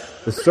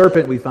 The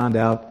serpent, we find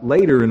out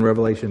later in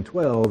Revelation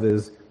 12,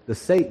 is the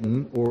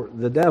Satan or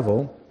the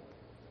devil.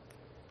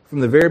 From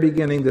the very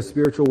beginning, the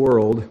spiritual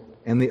world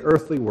and the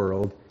earthly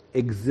world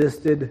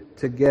existed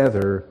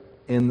together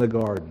in the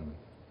garden.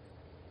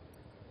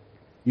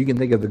 You can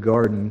think of the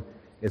garden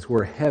as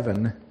where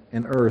heaven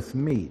and earth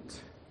meet.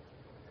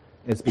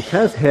 It's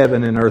because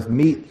heaven and earth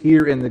meet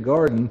here in the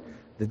garden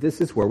that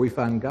this is where we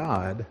find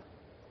God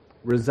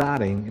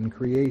residing in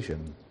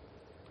creation.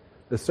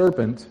 The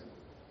serpent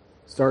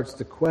starts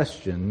to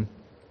question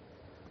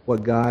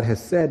what God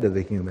has said to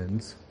the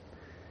humans,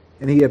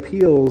 and he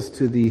appeals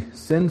to the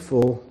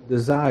sinful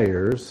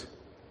desires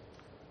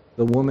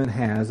the woman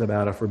has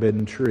about a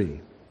forbidden tree.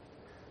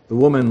 The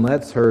woman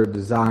lets her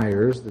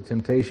desires, the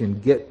temptation,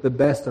 get the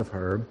best of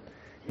her,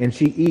 and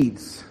she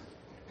eats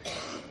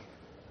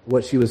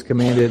what she was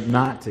commanded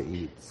not to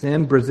eat.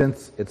 Sin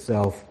presents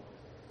itself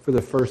for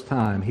the first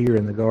time here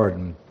in the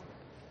garden,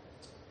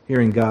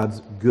 here in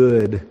God's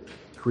good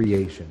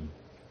creation.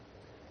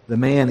 The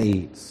man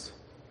eats.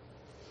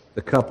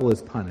 The couple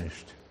is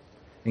punished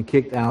and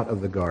kicked out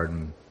of the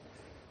garden.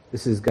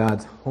 This is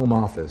God's home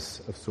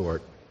office of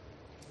sort.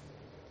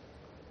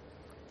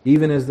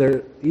 Even as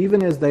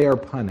they are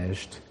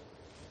punished,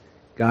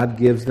 God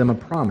gives them a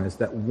promise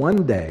that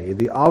one day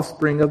the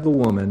offspring of the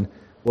woman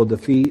will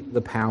defeat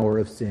the power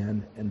of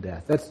sin and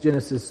death. That's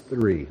Genesis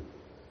 3.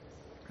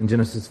 In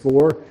Genesis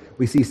 4,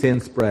 we see sin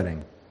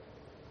spreading.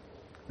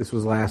 This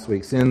was last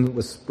week. Sin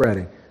was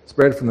spreading.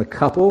 Spread from the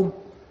couple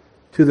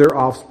to their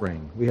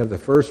offspring. We have the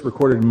first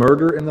recorded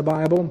murder in the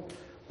Bible.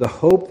 The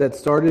hope that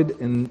started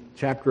in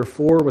chapter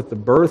 4 with the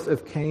birth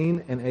of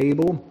Cain and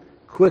Abel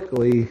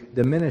quickly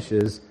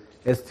diminishes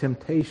as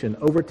temptation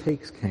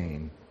overtakes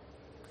Cain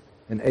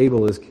and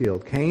Abel is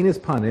killed. Cain is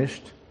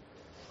punished.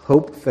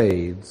 Hope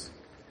fades.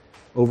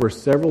 Over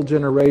several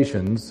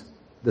generations,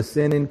 the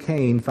sin in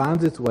Cain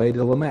finds its way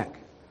to Lamech,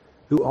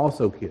 who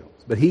also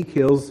kills. But he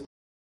kills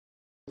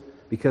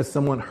because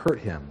someone hurt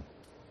him.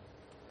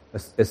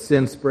 As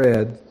sin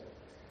spread,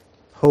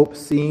 hope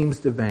seems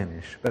to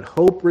vanish. But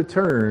hope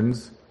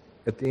returns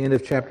at the end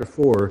of chapter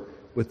 4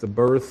 with the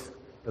birth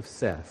of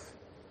Seth.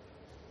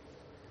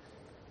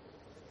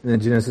 And then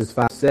Genesis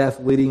 5, Seth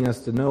leading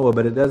us to Noah,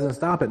 but it doesn't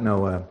stop at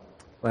Noah.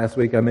 Last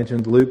week I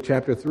mentioned Luke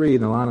chapter 3,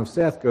 and the line of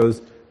Seth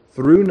goes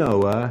through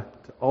Noah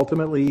to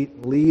ultimately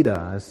lead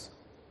us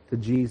to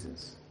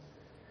Jesus.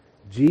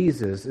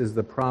 Jesus is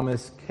the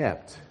promise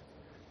kept.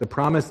 The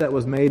promise that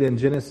was made in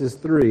Genesis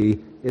 3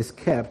 is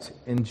kept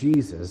in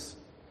Jesus.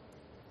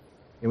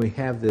 And we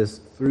have this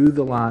through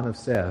the line of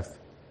Seth,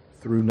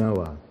 through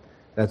Noah.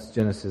 That's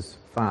Genesis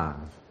 5,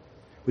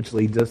 which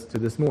leads us to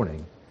this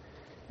morning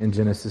in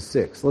Genesis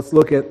 6. Let's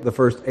look at the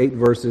first 8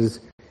 verses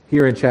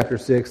here in chapter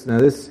 6. Now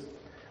this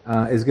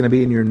is going to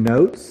be in your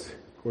notes.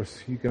 Of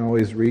course, you can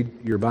always read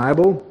your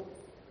Bible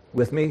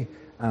with me.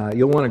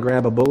 You'll want to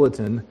grab a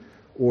bulletin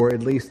or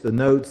at least the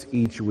notes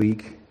each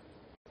week.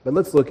 But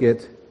let's look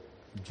at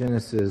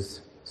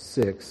Genesis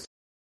 6,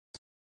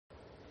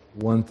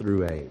 1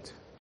 through 8.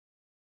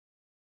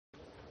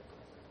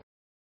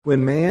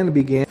 When man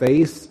began the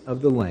face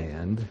of the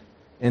land,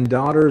 and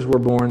daughters were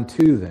born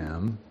to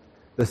them,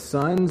 the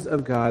sons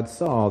of God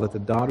saw that the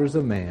daughters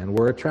of man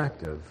were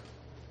attractive,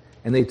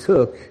 and they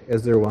took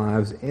as their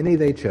wives any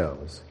they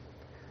chose.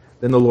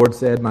 Then the Lord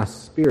said, My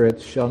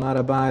spirit shall not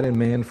abide in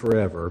man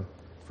forever,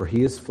 for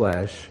he is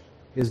flesh,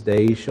 his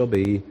days shall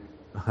be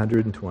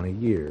 120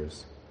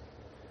 years.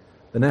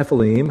 The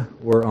Nephilim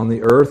were on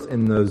the earth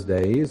in those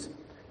days,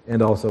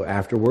 and also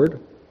afterward,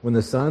 when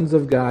the sons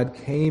of God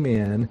came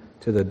in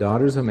to the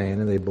daughters of man,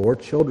 and they bore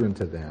children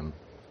to them.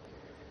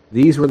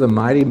 These were the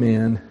mighty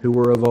men who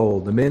were of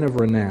old, the men of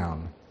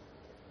renown.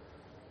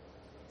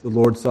 The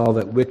Lord saw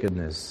that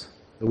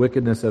the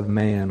wickedness of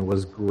man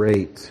was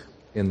great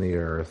in the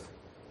earth,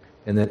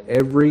 and that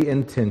every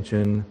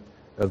intention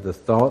of the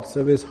thoughts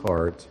of his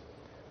heart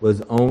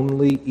was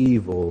only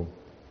evil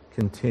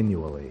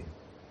continually.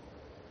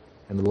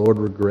 And the Lord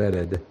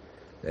regretted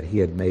that he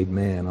had made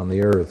man on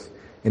the earth,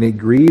 and it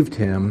grieved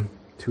him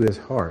to his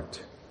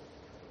heart.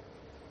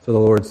 So the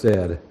Lord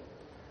said,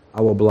 I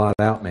will blot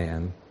out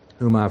man,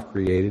 whom I've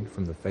created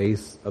from the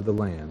face of the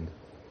land,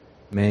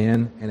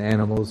 man and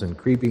animals and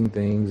creeping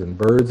things and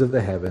birds of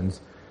the heavens,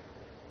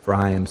 for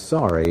I am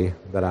sorry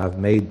that I've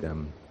made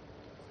them.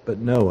 But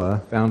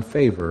Noah found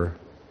favor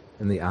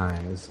in the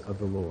eyes of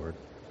the Lord.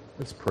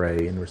 Let's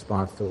pray in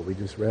response to what we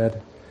just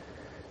read.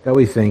 God,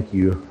 we thank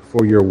you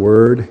for your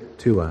word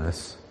to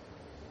us.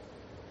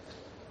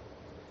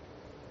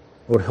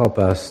 Lord, help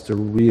us to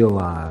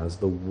realize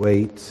the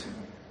weight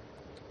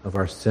of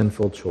our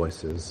sinful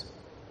choices.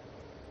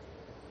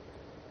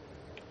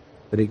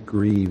 that it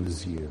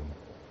grieves you.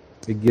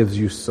 It gives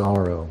you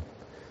sorrow.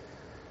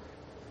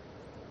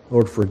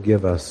 Lord,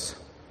 forgive us.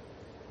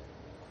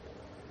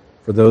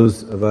 For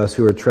those of us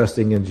who are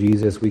trusting in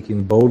Jesus, we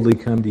can boldly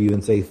come to you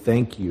and say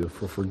thank you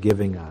for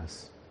forgiving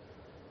us.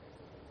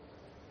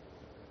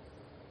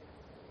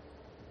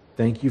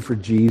 Thank you for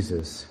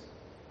Jesus,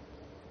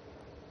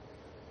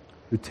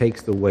 who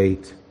takes the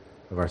weight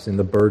of our sin,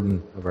 the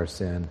burden of our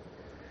sin,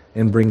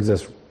 and brings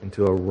us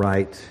into a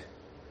right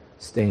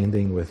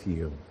standing with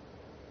you.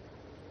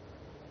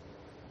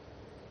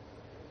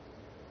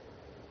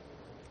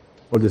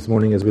 Lord, this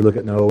morning as we look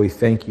at Noah, we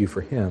thank you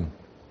for him.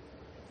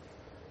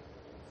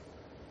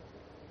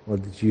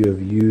 Lord, that you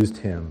have used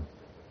him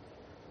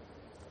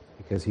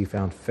because he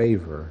found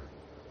favor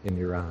in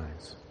your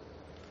eyes.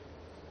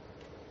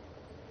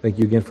 Thank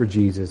you again for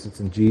Jesus. It's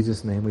in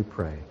Jesus' name we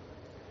pray.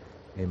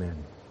 Amen.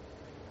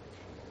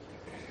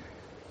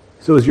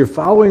 So as you're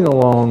following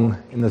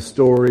along in the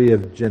story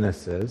of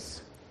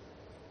Genesis,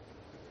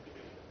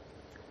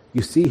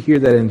 you see here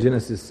that in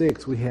Genesis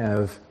 6 we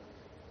have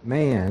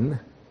man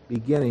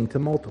beginning to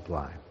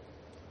multiply.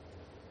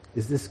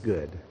 Is this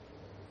good?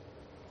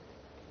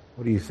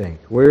 What do you think?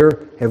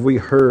 Where have we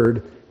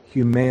heard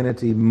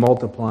humanity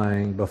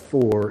multiplying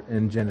before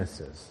in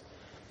Genesis?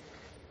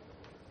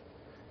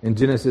 In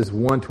Genesis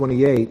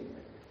 1:28,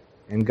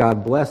 and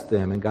God blessed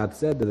them, and God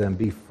said to them,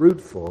 "Be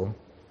fruitful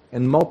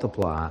and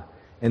multiply,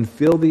 and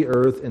fill the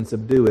earth and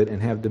subdue it,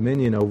 and have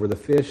dominion over the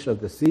fish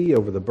of the sea,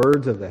 over the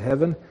birds of the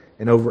heaven,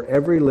 and over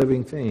every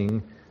living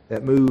thing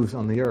that moves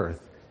on the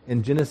earth."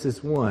 In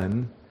Genesis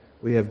 1,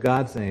 we have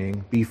God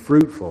saying, "Be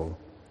fruitful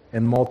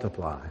and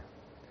multiply."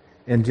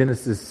 In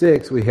Genesis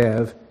 6, we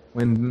have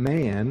when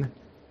man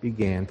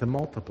began to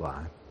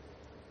multiply.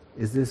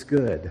 Is this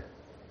good?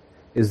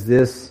 Is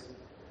this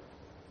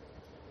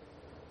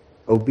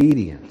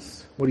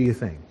obedience? What do you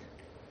think?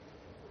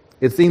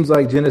 It seems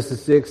like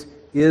Genesis 6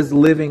 is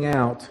living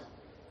out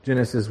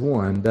Genesis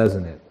 1,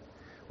 doesn't it?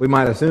 We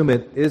might assume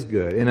it is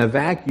good. In a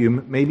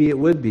vacuum, maybe it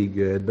would be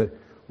good, but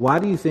why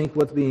do you think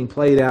what's being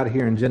played out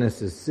here in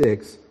Genesis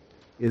 6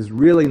 is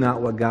really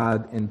not what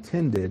God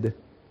intended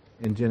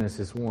in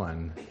Genesis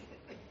 1?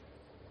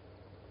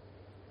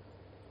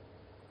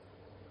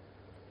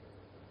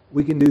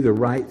 We can do the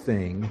right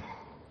thing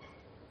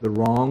the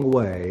wrong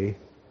way,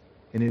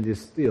 and it is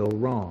still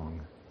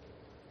wrong.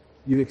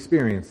 You've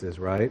experienced this,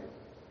 right?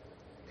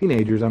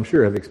 Teenagers, I'm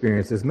sure, have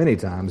experienced this many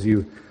times.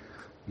 You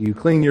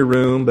clean your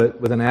room,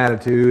 but with an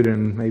attitude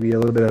and maybe a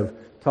little bit of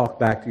talk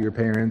back to your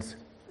parents.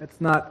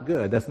 That's not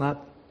good. That's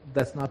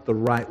not the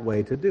right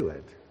way to do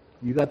it.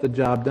 You got the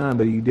job done,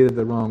 but you did it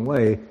the wrong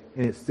way,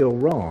 and it's still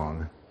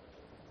wrong.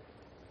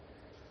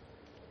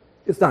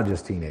 It's not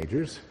just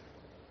teenagers.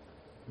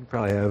 You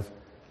probably have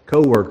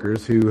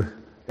co-workers who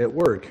at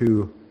work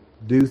who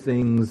do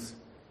things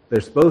they're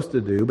supposed to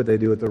do, but they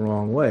do it the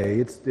wrong way.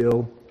 It's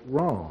still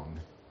wrong.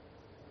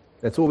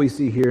 That's what we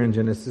see here in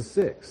Genesis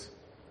 6.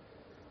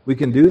 We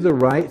can do the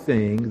right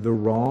thing the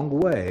wrong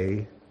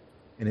way,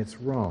 and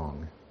it's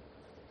wrong.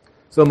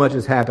 So much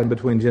has happened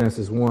between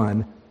Genesis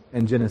 1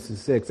 and Genesis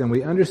 6, and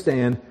we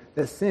understand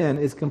that sin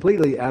is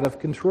completely out of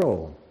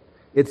control.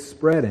 It's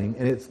spreading,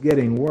 and it's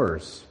getting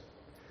worse.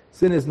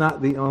 Sin is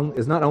not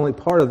only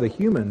part of the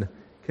human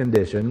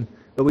condition,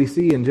 but we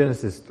see in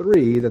Genesis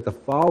 3 that the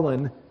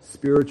fallen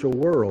spiritual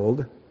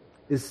world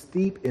is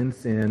steep in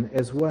sin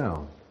as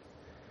well.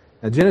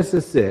 Now,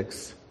 Genesis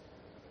 6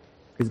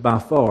 is by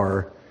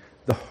far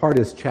the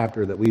hardest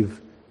chapter that we've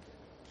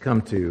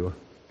come to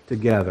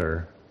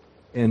together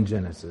in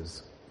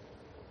Genesis.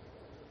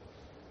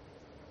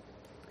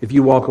 If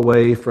you walk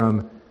away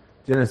from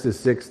Genesis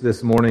 6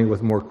 this morning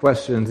with more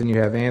questions than you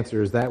have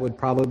answers, that would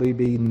probably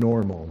be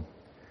normal.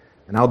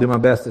 And I'll do my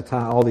best to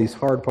tie all these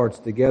hard parts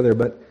together,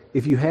 but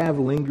if you have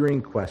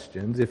lingering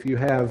questions, if you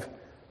have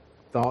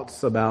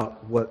thoughts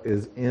about what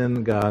is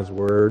in God's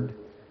Word,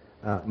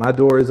 my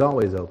door is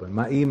always open.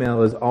 My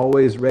email is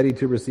always ready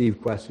to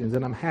receive questions,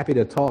 and I'm happy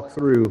to talk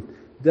through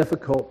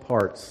difficult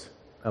parts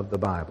of the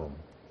Bible.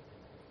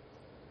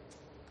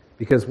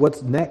 Because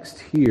what's next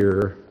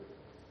here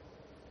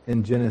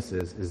in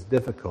Genesis is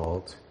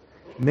difficult.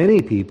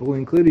 Many people,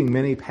 including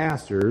many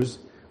pastors,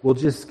 will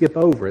just skip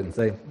over it and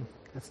say,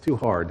 "That's too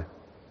hard.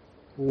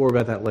 We'll worry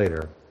about that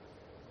later."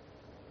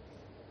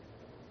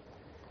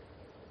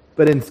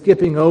 But in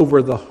skipping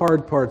over the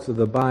hard parts of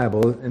the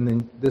Bible, and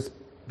then this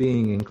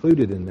being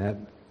included in that,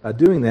 by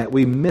doing that,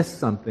 we miss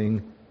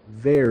something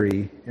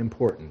very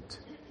important.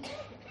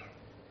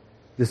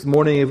 This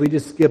morning, if we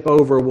just skip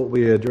over what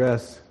we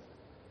address,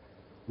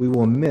 we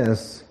will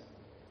miss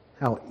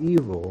how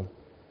evil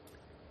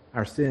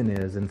our sin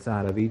is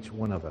inside of each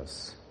one of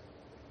us.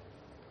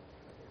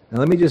 Now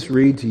let me just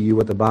read to you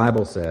what the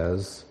Bible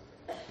says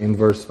in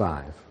verse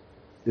 5.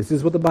 This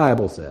is what the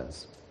Bible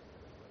says.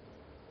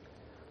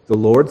 "The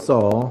Lord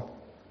saw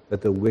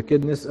that the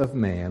wickedness of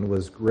man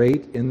was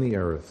great in the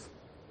earth,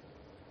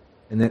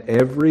 and that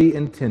every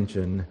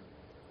intention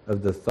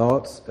of the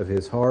thoughts of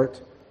his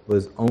heart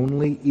was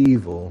only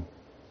evil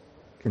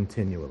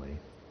continually."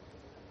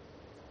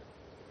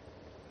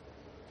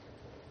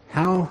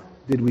 How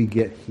did we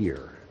get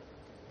here?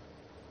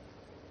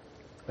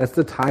 That's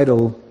the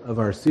title of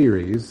our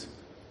series.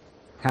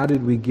 How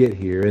did we get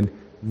here? And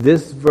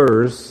this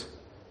verse,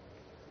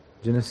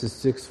 Genesis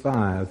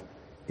 6:5,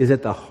 is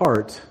at the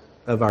heart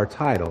of our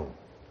title.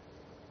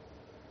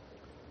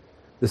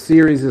 The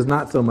series is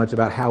not so much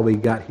about how we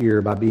got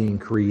here by being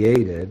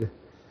created,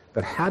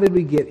 but how did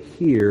we get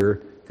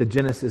here to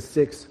Genesis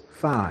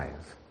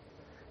 6:5?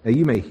 Now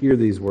you may hear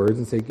these words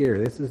and say,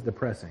 Gary, this is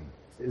depressing.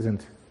 This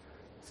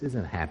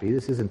isn't happy.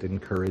 This isn't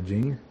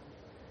encouraging.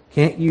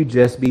 Can't you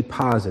just be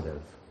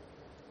positive?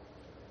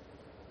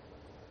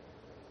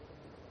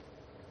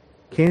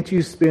 Can't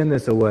you spin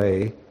this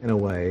away in a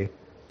way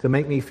to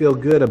make me feel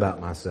good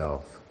about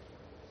myself?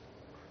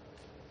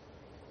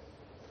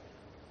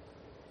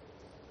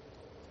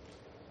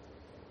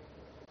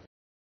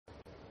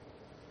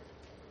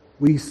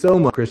 We so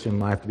much Christian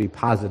life to be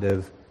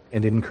positive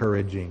and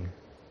encouraging.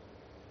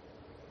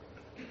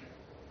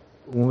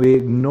 When we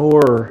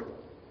ignore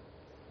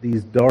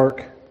these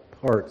dark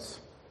parts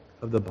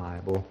of the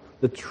Bible,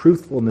 the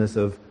truthfulness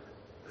of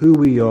who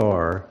we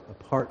are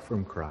apart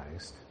from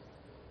Christ,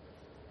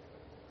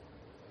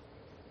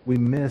 we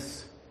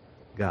miss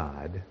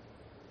God.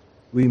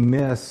 We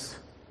miss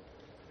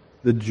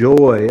the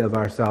joy of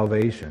our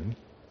salvation.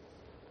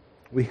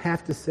 We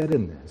have to sit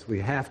in this. We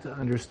have to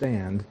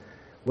understand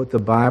what the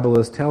Bible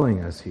is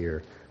telling us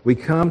here. We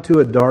come to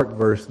a dark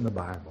verse in the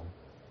Bible.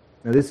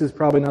 Now, this is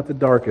probably not the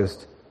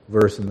darkest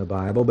verse in the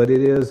Bible, but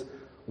it is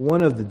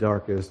one of the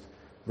darkest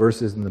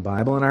verses in the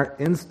Bible, and our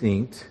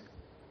instinct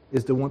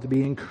is to want to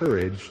be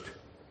encouraged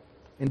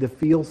and to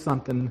feel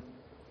something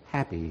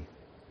happy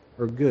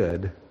or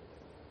good.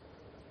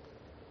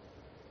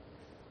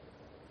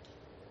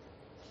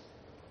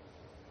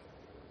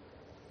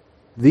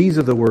 These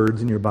are the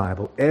words in your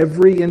Bible.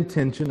 Every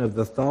intention of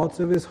the thoughts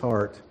of his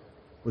heart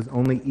was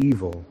only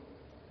evil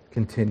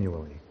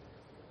continually.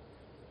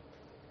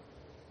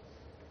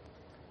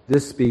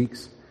 This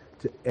speaks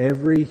to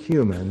every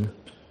human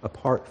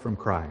apart from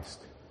Christ.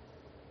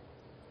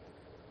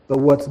 But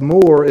what's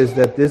more is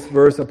that this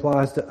verse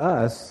applies to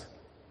us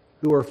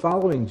who are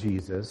following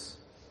Jesus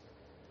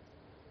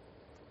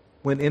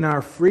when in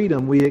our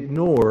freedom we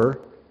ignore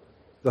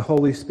the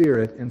Holy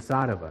Spirit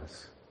inside of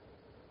us.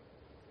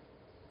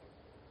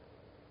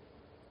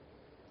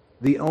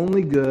 The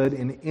only good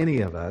in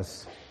any of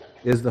us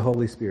is the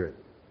Holy Spirit.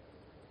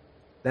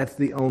 That's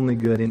the only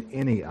good in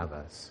any of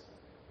us,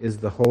 is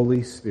the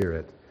Holy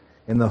Spirit.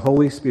 And the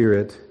Holy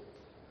Spirit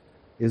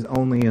is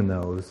only in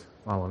those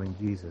following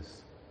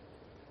Jesus.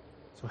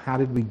 So how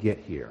did we get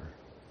here?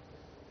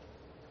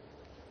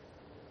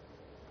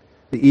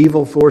 The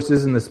evil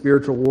forces in the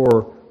spiritual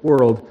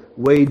world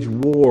wage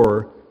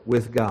war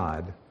with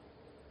God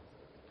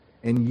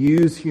and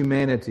use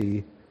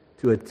humanity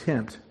to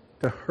attempt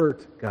to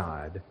hurt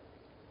God.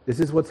 This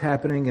is what's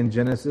happening in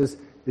Genesis.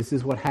 This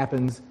is what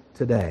happens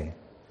today.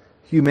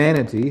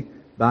 Humanity,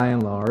 by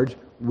and large,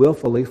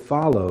 willfully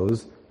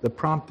follows the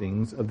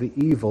promptings of the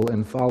evil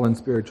and fallen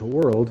spiritual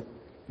world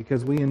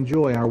because we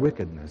enjoy our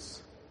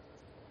wickedness.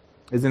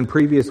 As in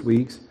previous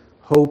weeks,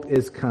 hope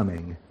is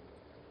coming.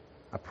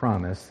 I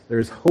promise.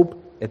 There's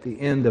hope at the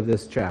end of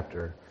this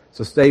chapter.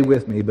 So stay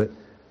with me, but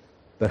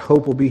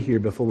hope will be here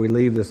before we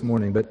leave this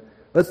morning. But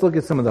let's look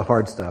at some of the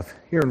hard stuff.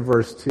 Here in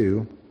verse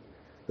 2,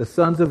 the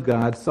sons of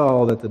God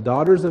saw that the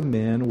daughters of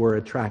men were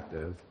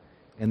attractive,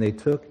 and they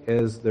took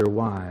as their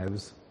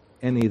wives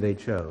any they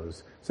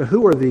chose. So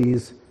who are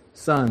these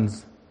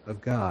sons of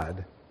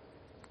God?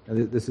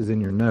 Now, this is in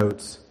your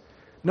notes.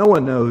 No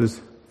one knows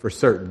for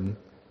certain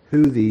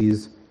who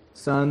these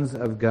sons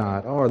of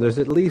God are. There's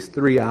at least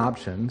three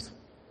options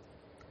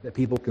that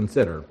people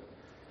consider.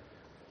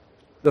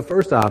 The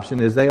first option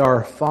is they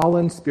are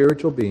fallen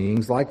spiritual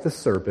beings like the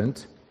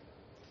serpent.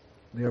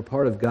 They are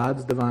part of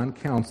God's divine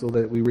counsel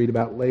that we read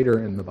about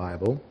later in the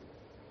Bible.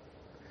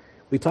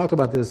 We talked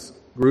about this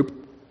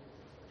group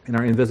in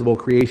our Invisible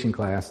Creation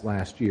class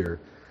last year.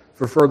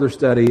 For further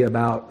study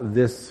about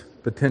this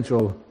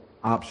potential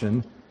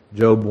option,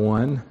 Job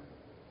 1,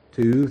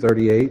 2,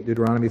 38,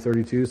 Deuteronomy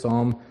 32,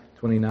 Psalm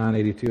 29,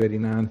 82,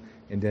 89,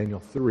 and Daniel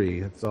 3.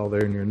 It's all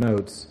there in your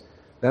notes.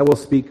 That will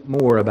speak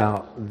more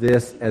about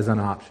this as an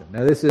option.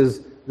 Now, this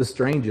is the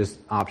strangest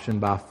option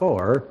by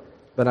far,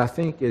 but I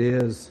think it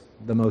is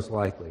the most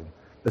likely.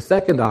 The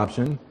second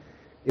option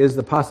is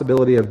the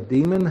possibility of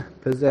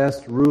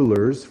demon-possessed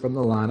rulers from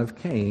the line of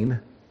Cain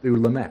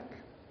through Lamech.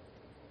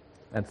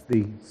 That's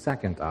the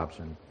second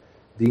option.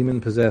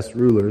 Demon-possessed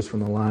rulers from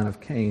the line of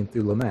Cain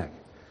through Lamech.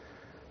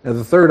 Now,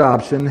 the third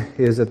option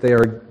is that they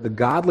are the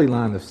godly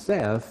line of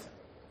Seth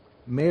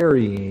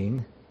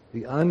marrying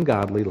the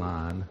ungodly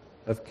line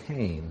of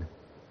Cain.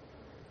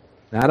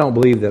 Now, I don't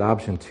believe that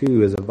option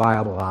 2 is a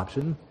viable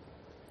option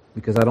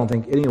because I don't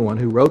think anyone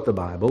who wrote the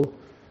Bible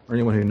or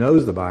anyone who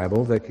knows the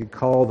Bible that could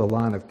call the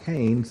line of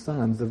Cain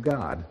sons of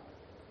God.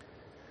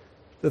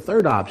 The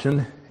third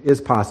option is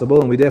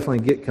possible, and we definitely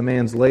get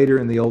commands later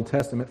in the Old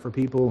Testament for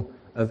people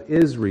of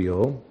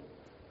Israel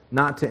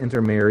not to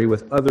intermarry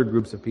with other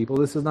groups of people.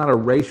 This is not a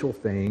racial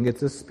thing,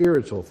 it's a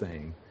spiritual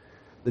thing.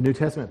 the New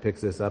Testament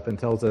picks this up and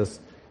tells us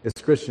as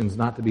Christians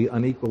not to be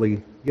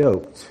unequally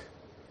yoked.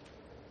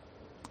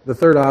 The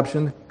third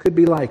option could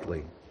be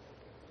likely,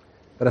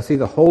 but I see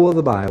the whole of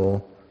the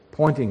Bible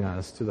pointing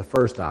us to the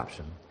first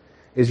option.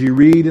 As you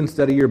read and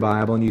study your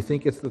Bible and you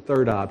think it's the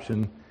third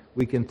option,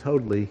 we can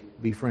totally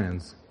be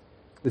friends.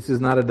 This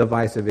is not a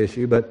divisive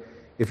issue, but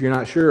if you're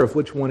not sure of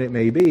which one it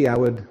may be, I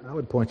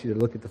would point you to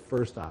look at the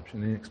first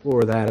option and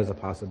explore that as a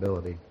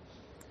possibility.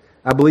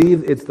 I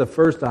believe it's the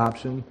first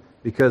option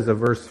because of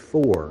verse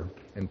 4,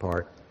 in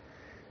part.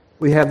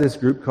 We have this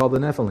group called the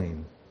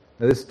Nephilim.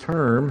 Now, this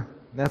term,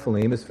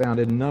 Nephilim, is found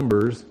in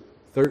Numbers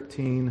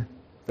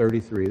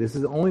 13:33. This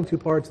is the only two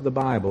parts of the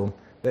Bible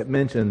that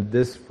mention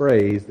this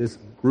phrase, this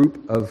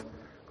group of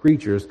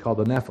creatures called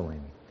the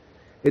Nephilim.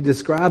 It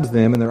describes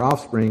them and their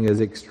offspring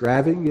as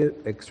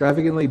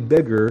extravagantly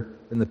bigger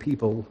than the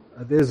people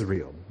of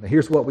Israel. Now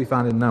here's what we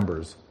find in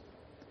Numbers.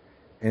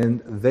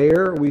 And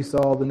there we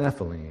saw the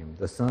Nephilim,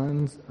 the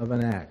sons of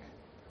Anak,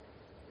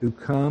 who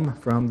come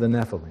from the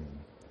Nephilim.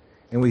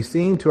 And we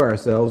seemed to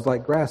ourselves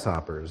like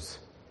grasshoppers,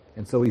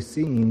 and so we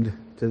seemed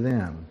to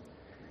them.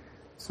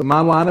 So my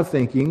line of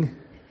thinking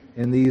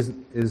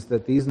is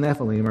that these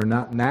Nephilim are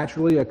not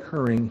naturally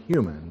occurring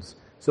humans,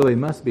 so they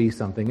must be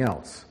something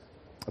else.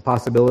 A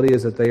possibility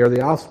is that they are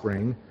the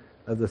offspring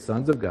of the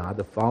sons of God,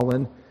 the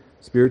fallen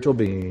spiritual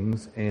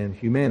beings, and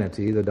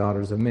humanity, the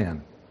daughters of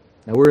men.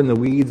 Now, we're in the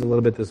weeds a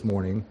little bit this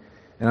morning,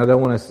 and I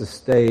don't want us to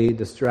stay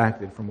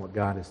distracted from what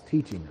God is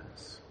teaching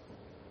us.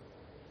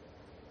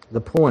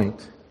 The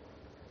point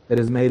that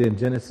is made in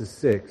Genesis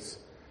 6,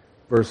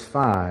 verse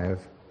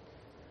 5,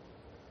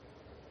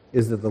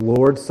 is that the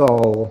Lord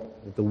saw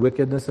that the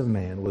wickedness of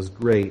man was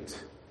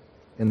great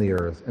in the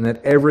earth, and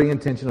that every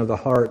intention of the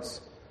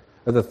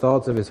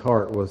thoughts of his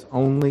heart was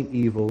only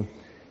evil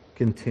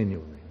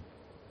continually.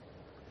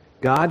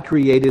 God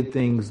created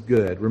things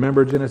good.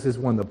 Remember Genesis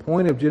 1. The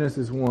point of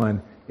Genesis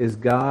 1 is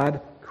God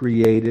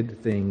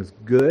created things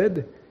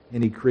good,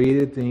 and he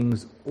created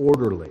things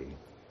orderly.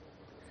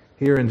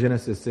 Here in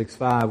Genesis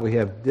 6:5, we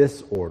have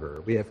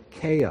disorder, we have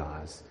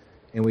chaos,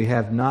 and we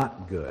have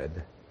not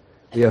good.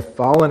 We have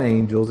fallen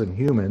angels and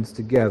humans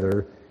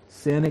together.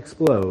 Sin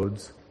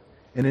explodes,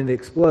 and it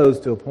explodes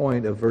to a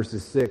point of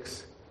verses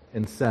 6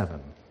 and 7.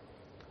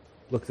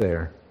 Look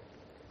there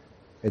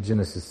at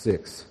Genesis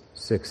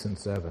 6 and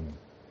 7.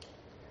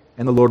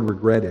 And the Lord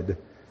regretted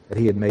that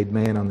he had made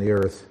man on the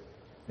earth,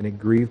 and it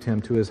grieved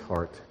him to his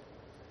heart.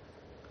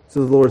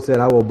 So the Lord said,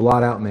 I will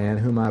blot out man,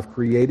 whom I have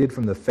created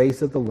from the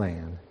face of the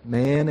land,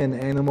 man and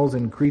animals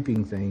and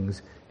creeping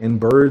things, and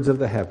birds of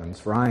the heavens,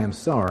 for I am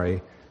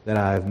sorry that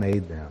I have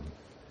made them.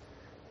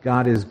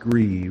 God is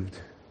grieved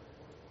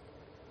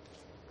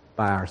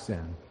by our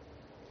sin.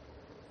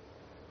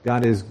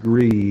 God is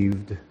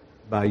grieved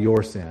by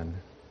your sin.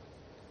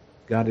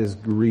 God is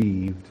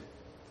grieved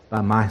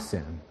by my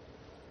sin.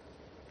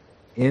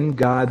 In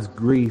God's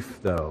grief,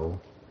 though,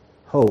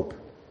 hope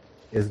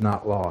is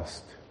not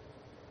lost.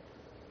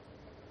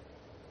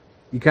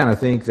 You kind of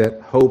think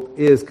that hope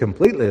is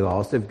completely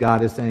lost if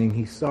God is saying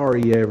he's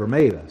sorry he ever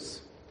made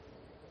us.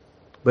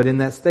 But in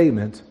that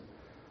statement,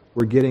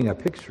 we're getting a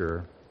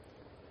picture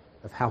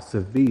of how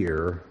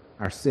severe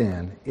our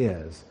sin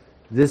is.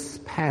 This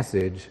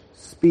passage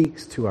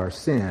speaks to our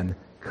sin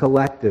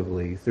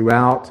collectively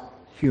throughout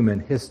human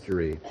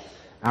history.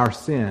 Our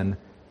sin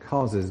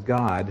causes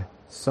God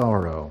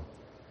sorrow.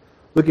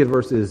 Look at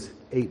verses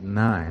 8 and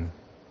 9.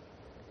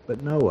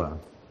 But Noah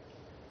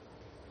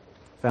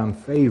found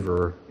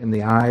favor in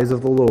the eyes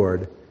of the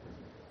Lord.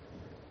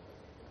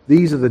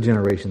 These are the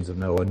generations of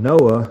Noah.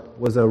 Noah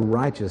was a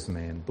righteous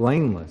man,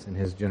 blameless in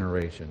his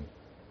generation.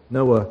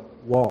 Noah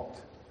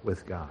walked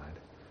with God.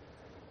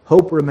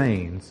 Hope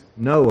remains.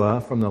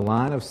 Noah, from the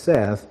line of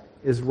Seth,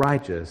 is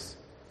righteous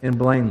and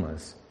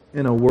blameless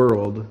in a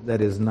world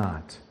that is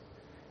not.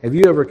 Have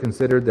you ever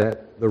considered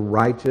that the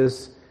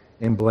righteous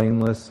and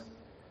blameless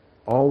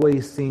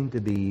always seem to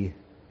be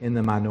in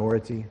the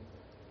minority?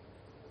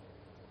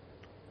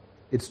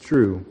 It's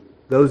true.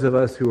 Those of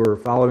us who are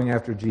following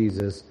after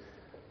Jesus,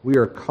 we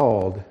are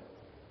called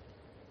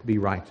to be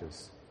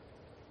righteous.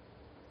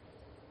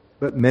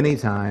 But many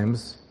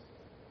times,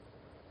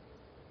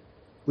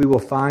 we will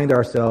find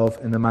ourselves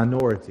in the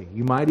minority.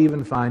 You might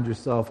even find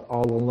yourself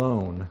all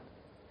alone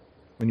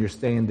when you're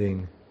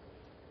standing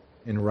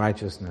in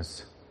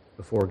righteousness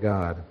before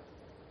God.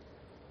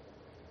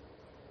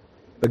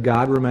 But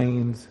God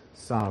remains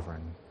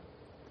sovereign.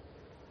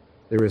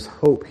 There is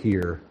hope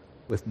here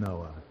with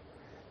Noah.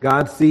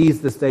 God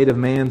sees the state of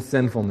man's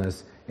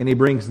sinfulness, and he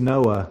brings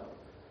Noah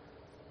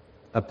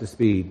up to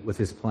speed with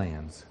his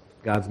plans.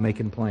 God's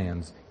making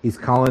plans. He's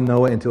calling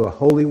Noah into a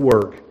holy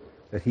work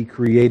that he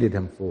created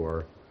him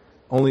for.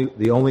 Holy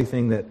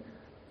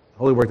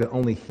work that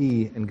only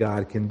he and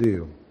God can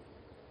do.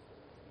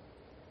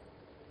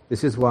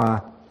 This is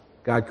why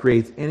God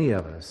creates any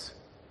of us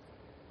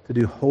to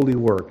do holy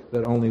work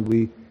that only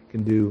we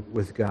can do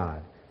with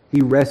God.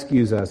 He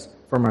rescues us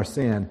from our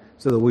sin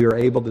so that we are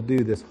able to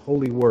do this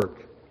holy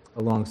work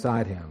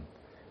alongside him.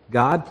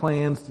 God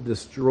plans to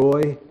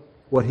destroy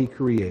what he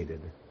created.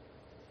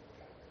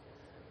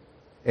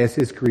 as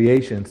His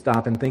creation,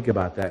 stop and think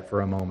about that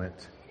for a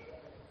moment.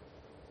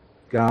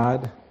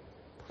 God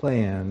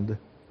planned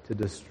to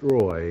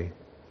destroy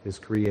His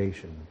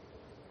creation.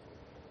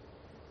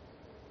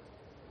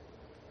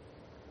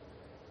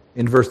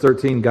 In verse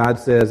 13, God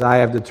says, I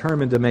have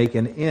determined to make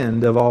an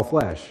end of all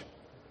flesh,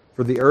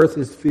 for the earth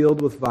is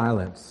filled with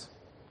violence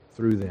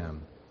through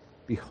them.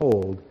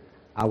 Behold,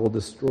 I will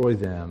destroy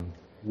them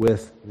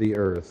with the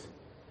earth.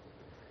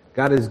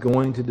 God is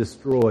going to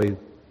destroy,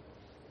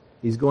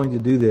 He's going to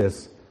do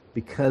this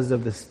because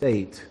of the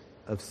state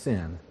of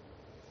sin.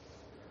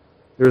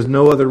 There is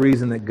no other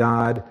reason that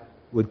God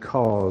would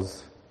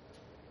cause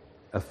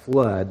a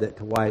flood that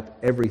to wipe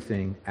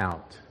everything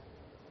out.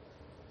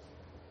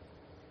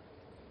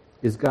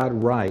 Is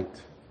God right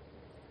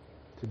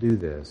to do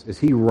this? Is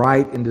He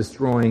right in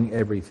destroying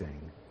everything?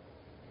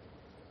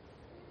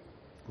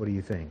 What do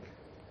you think?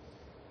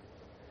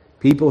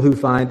 People who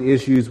find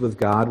issues with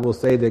God will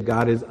say that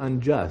God is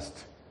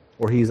unjust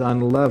or He's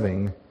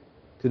unloving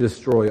to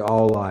destroy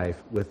all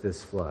life with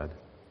this flood.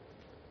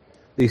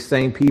 These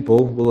same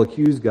people will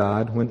accuse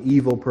God when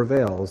evil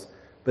prevails,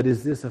 but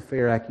is this a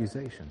fair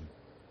accusation?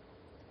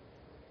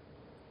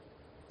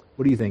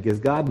 What do you think? Is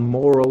God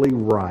morally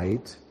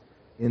right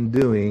in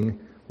doing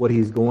what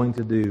He's going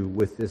to do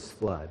with this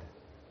flood?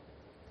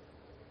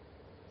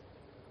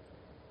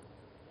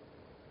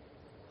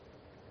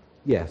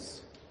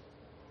 Yes.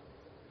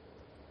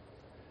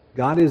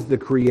 God is the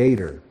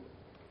creator.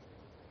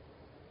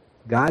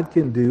 God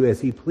can do as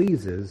He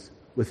pleases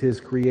with His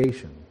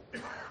creation.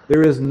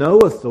 There is no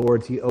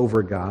authority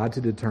over God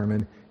to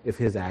determine if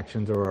His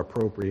actions are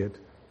appropriate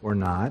or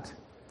not.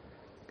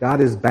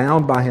 God is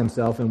bound by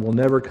Himself and will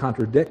never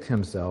contradict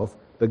Himself,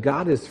 but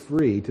God is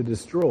free to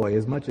destroy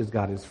as much as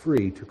God is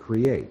free to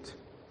create.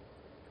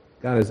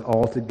 God is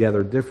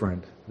altogether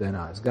different than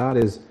us. God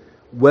is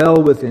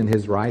well within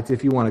His rights,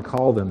 if you want to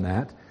call them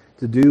that,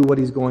 to do what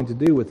He's going to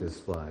do with this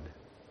flood.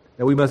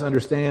 Now we must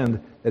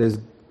understand that as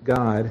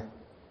God,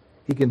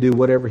 He can do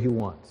whatever He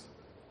wants.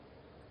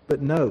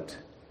 But note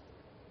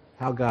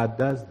how God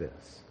does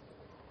this.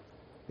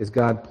 As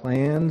God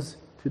plans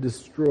to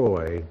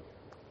destroy,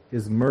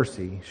 His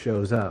mercy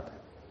shows up.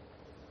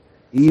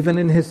 Even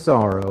in His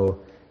sorrow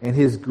and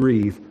His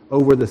grief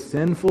over the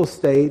sinful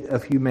state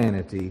of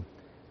humanity,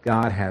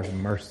 God has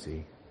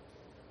mercy.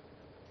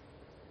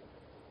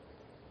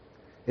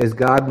 As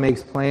God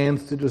makes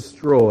plans to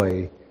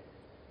destroy,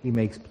 He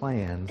makes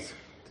plans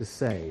to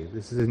save.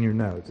 This is in your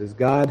notes. As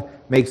God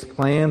makes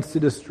plans to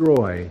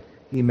destroy,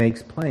 He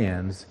makes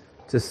plans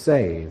to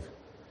save.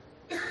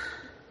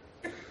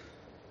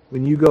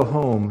 When you go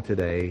home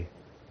today,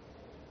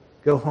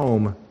 go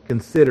home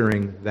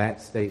considering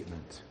that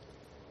statement.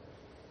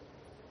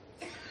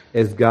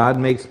 As God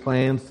makes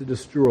plans to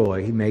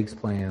destroy, He makes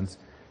plans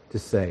to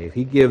save.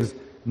 He gives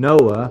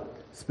Noah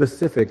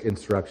specific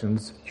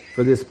instructions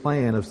for this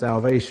plan of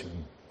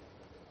salvation.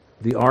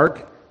 The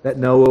ark that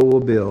Noah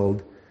will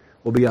build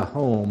will be a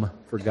home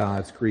for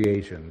God's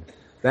creation.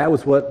 That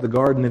was what the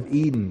Garden of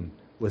Eden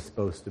was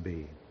supposed to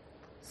be.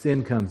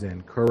 Sin comes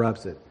in,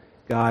 corrupts it.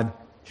 God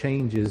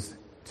changes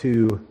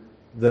to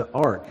the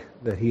ark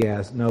that He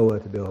asked Noah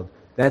to build.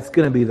 That's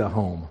going to be the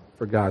home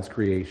for God's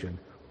creation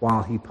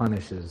while He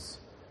punishes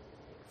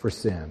for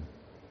sin.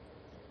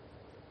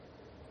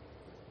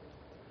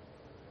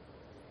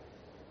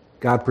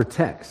 God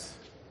protects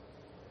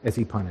as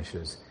He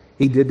punishes.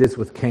 He did this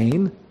with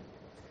Cain.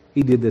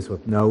 He did this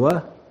with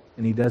Noah.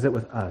 And He does it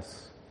with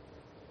us.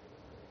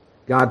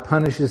 God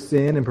punishes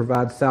sin and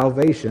provides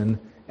salvation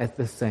at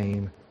the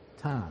same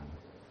time.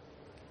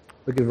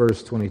 Look at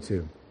verse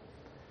 22.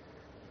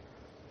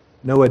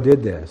 Noah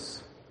did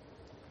this.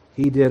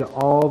 He did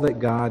all that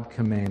God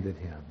commanded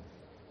him.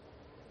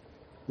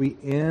 We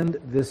end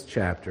this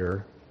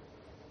chapter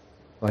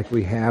like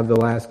we have the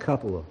last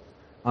couple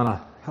on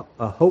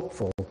a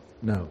hopeful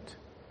note.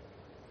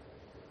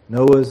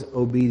 Noah's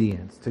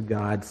obedience to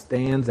God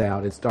stands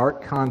out in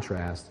stark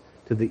contrast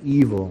to the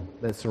evil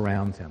that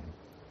surrounds him.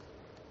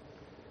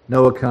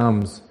 Noah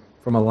comes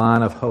from a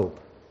line of hope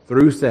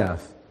through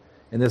Seth,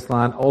 and this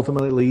line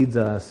ultimately leads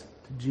us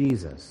to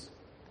Jesus.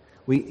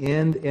 We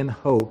end in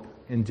hope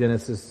in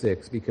Genesis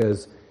 6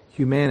 because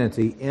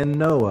humanity in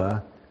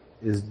Noah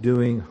is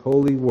doing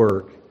holy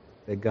work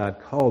that God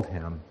called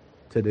him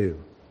to do.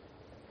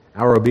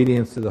 Our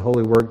obedience to the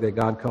holy work that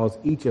God calls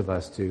each of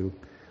us to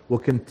will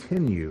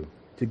continue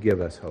to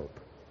give us hope.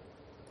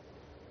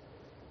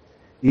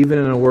 Even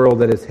in a world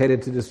that is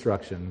headed to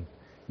destruction,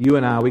 you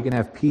and I, we can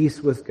have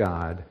peace with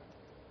God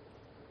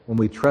when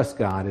we trust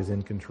God is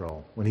in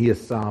control, when He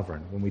is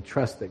sovereign, when we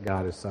trust that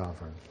God is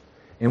sovereign.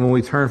 And when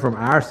we turn from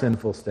our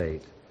sinful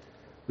state,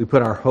 we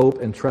put our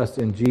hope and trust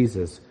in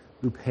Jesus,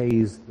 who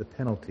pays the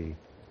penalty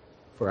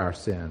for our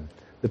sin.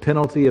 The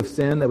penalty of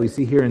sin that we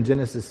see here in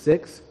Genesis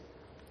 6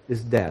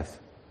 is death.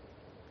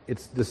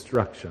 It's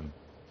destruction.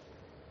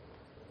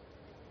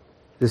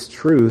 This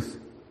truth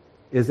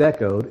is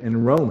echoed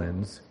in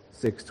Romans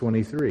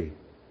 6:23.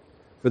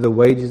 For the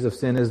wages of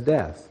sin is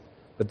death,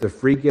 but the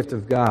free gift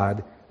of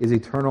God is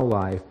eternal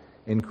life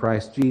in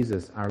Christ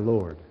Jesus our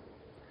Lord.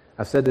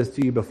 I've said this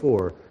to you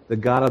before. The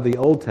God of the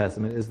Old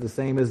Testament is the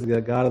same as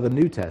the God of the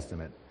New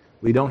Testament.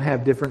 We don't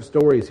have different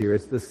stories here.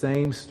 It's the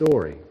same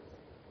story.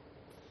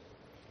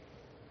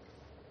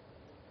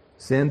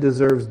 Sin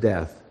deserves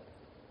death.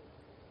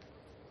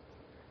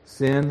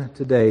 Sin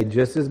today,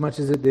 just as much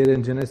as it did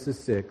in Genesis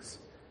 6,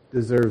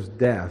 deserves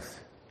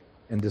death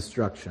and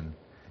destruction.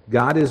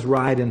 God is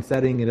right in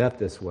setting it up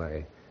this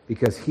way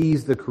because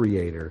He's the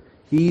creator.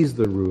 He's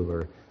the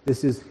ruler.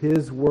 This is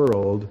His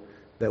world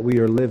that we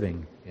are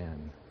living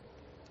in.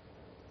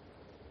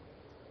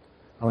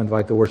 I'll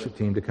invite the worship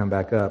team to come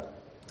back up.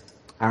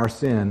 Our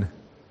sin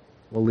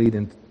will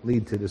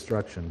lead to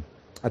destruction.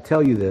 I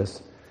tell you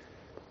this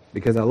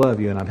because I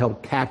love you and I'm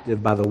held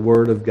captive by the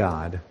Word of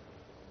God.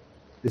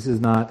 This is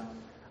not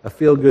a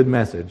feel-good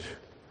message,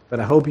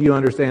 but I hope you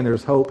understand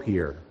there's hope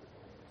here.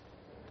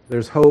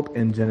 There's hope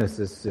in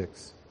Genesis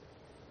 6.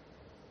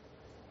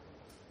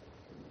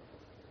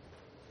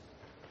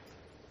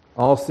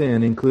 All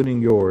sin,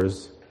 including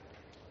yours,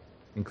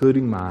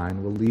 including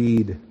mine, will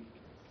lead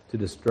to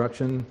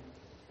destruction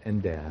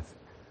and death.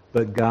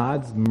 But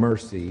God's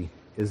mercy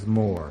is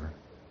more.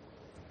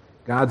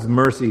 God's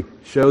mercy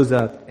shows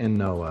up in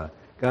Noah.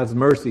 God's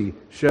mercy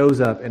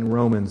shows up in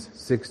Romans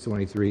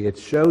 6:23. It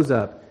shows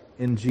up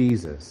in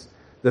Jesus.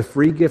 The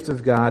free gift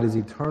of God is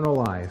eternal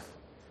life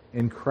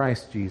in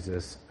Christ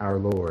Jesus our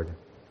Lord.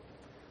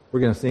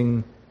 We're going to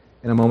sing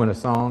in a moment a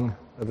song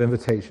of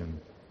invitation.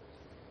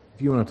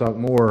 If you want to talk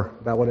more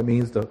about what it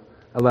means to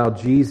allow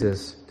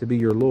Jesus to be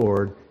your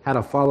Lord, how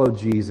to follow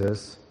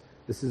Jesus,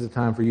 this is a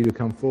time for you to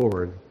come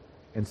forward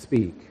and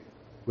speak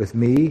with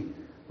me,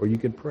 or you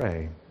could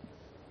pray.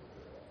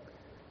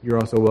 You're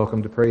also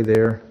welcome to pray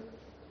there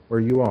where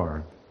you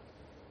are.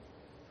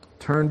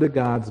 Turn to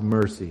God's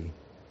mercy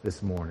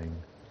this morning,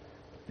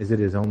 as it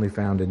is only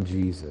found in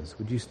Jesus.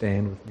 Would you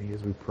stand with me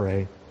as we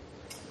pray?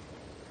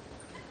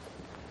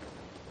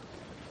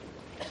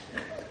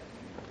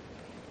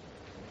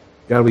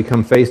 God, we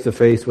come face to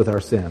face with our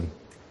sin.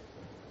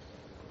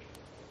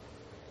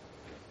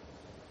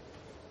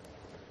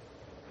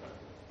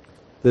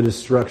 The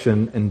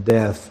destruction and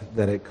death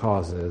that it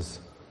causes.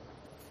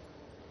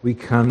 We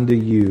come to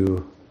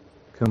you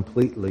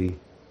completely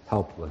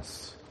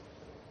helpless.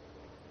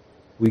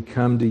 We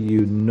come to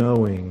you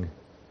knowing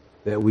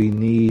that we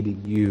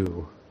need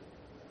you.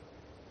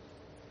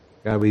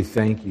 God, we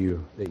thank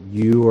you that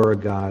you are a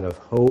God of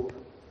hope,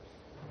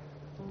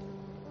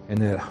 and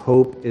that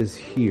hope is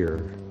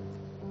here.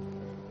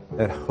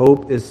 That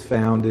hope is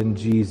found in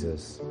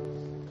Jesus,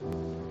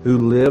 who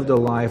lived a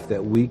life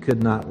that we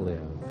could not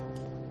live,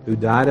 who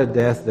died a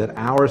death that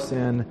our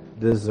sin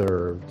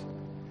deserved.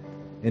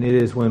 And it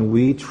is when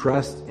we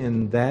trust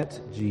in that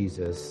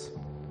Jesus,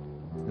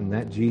 and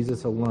that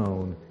Jesus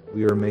alone,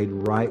 we are made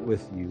right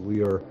with you.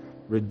 We are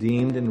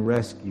redeemed and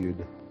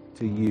rescued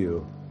to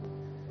you,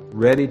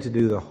 ready to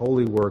do the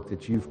holy work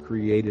that you've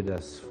created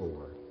us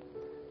for.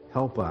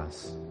 Help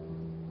us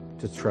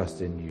to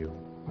trust in you.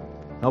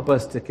 Help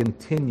us to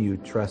continue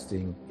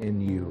trusting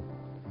in you.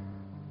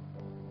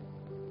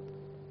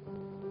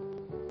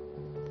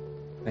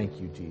 Thank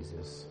you,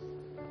 Jesus.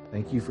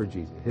 Thank you for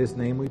Jesus. In His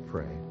name we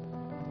pray.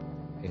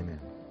 Amen.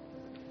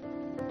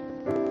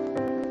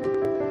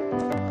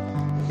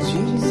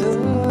 Jesus,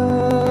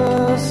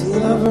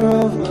 lover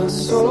of my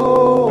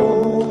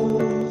soul.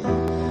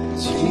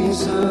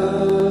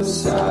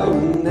 Jesus, I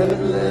will never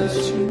let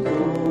you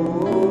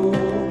go.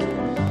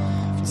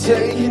 You've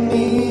taken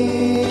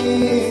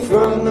me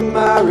from the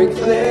miry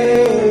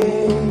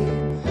clay,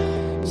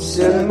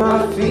 set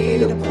my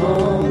feet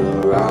upon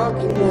the rock,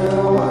 and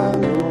now I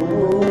know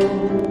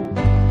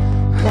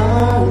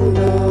I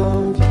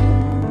love you,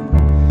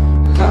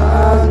 I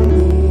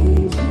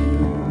need you.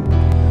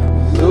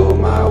 Though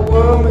my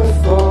world may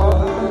fall,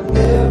 I'll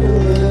never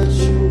let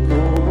you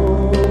go.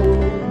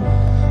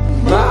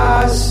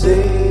 My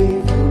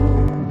Savior,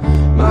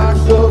 my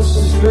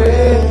closest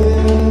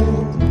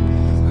friend,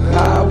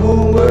 I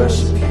will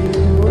worship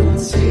you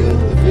until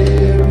the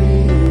very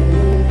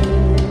end.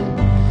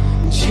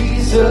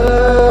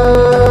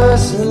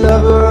 Jesus,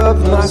 lover of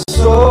my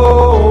soul.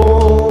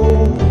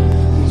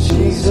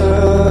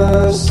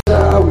 Jesus, I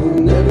will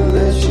never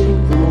let you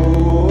go.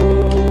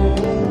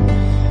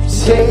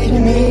 Take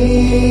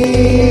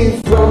me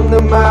from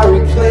the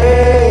miry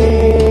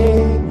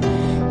clay,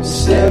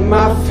 set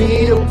my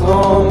feet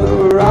upon the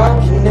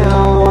rock, and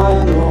now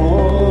I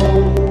know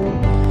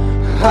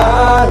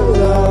I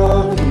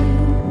love you,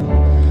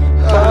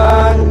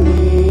 I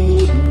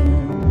need you.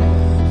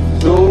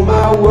 Though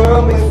my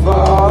world may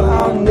fall,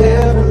 I'll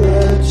never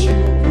let you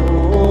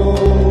go.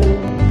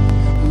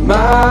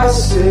 My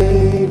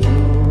Savior,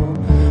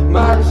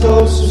 my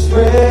closest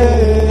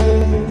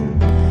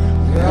friend,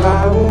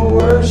 I will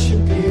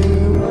worship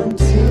you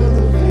until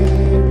the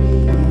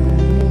very end.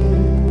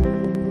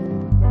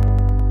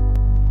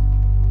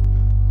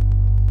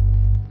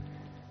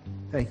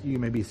 Thank you. You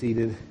may be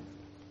seated.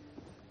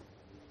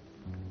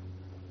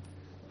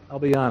 I'll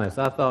be honest,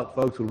 I thought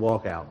folks would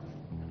walk out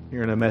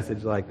hearing a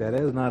message like that.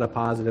 It is not a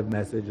positive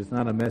message. It's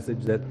not a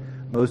message that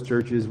most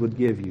churches would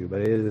give you,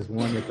 but it is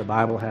one that the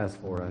Bible has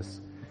for us.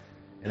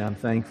 And I'm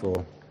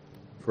thankful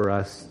for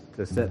us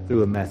to sit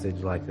through a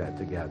message like that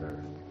together.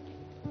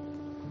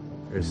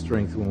 There's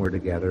strength when we're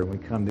together, when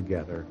we come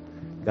together.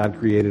 God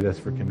created us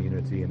for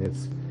community, and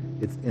it's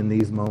in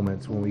these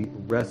moments when we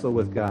wrestle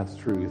with God's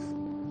truth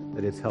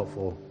that it's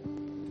helpful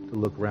to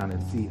look around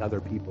and see other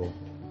people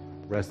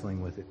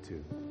wrestling with it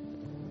too.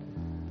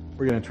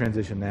 We're going to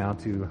transition now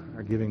to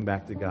our giving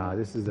back to God.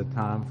 This is a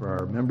time for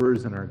our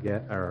members and our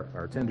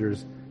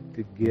attenders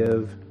to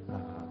give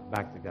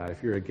back to God.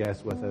 If you're a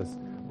guest with us,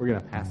 we're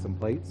going to pass some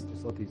plates.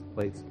 Just let these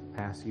plates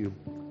pass you.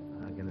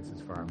 Again, this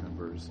is for our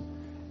members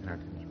and our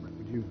attenders.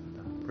 Would you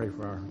pray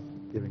for our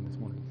giving this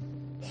morning?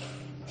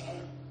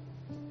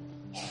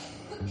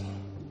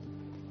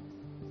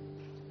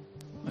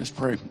 Let's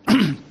pray.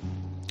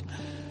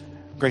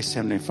 Gracious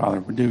Heavenly Father,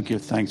 we do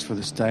give thanks for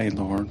this day,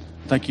 Lord.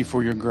 Thank you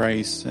for your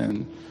grace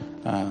and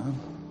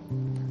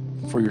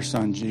for your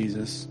Son,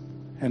 Jesus.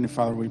 Heavenly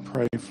Father, we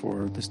pray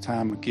for this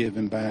time of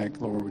giving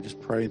back. Lord, we just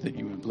pray that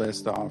you would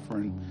bless the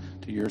offering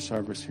to your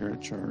service here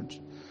at church.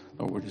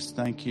 Lord, we just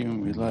thank you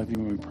and we love you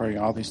and we pray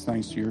all these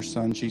things to your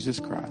Son, Jesus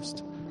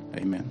Christ.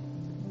 Amen.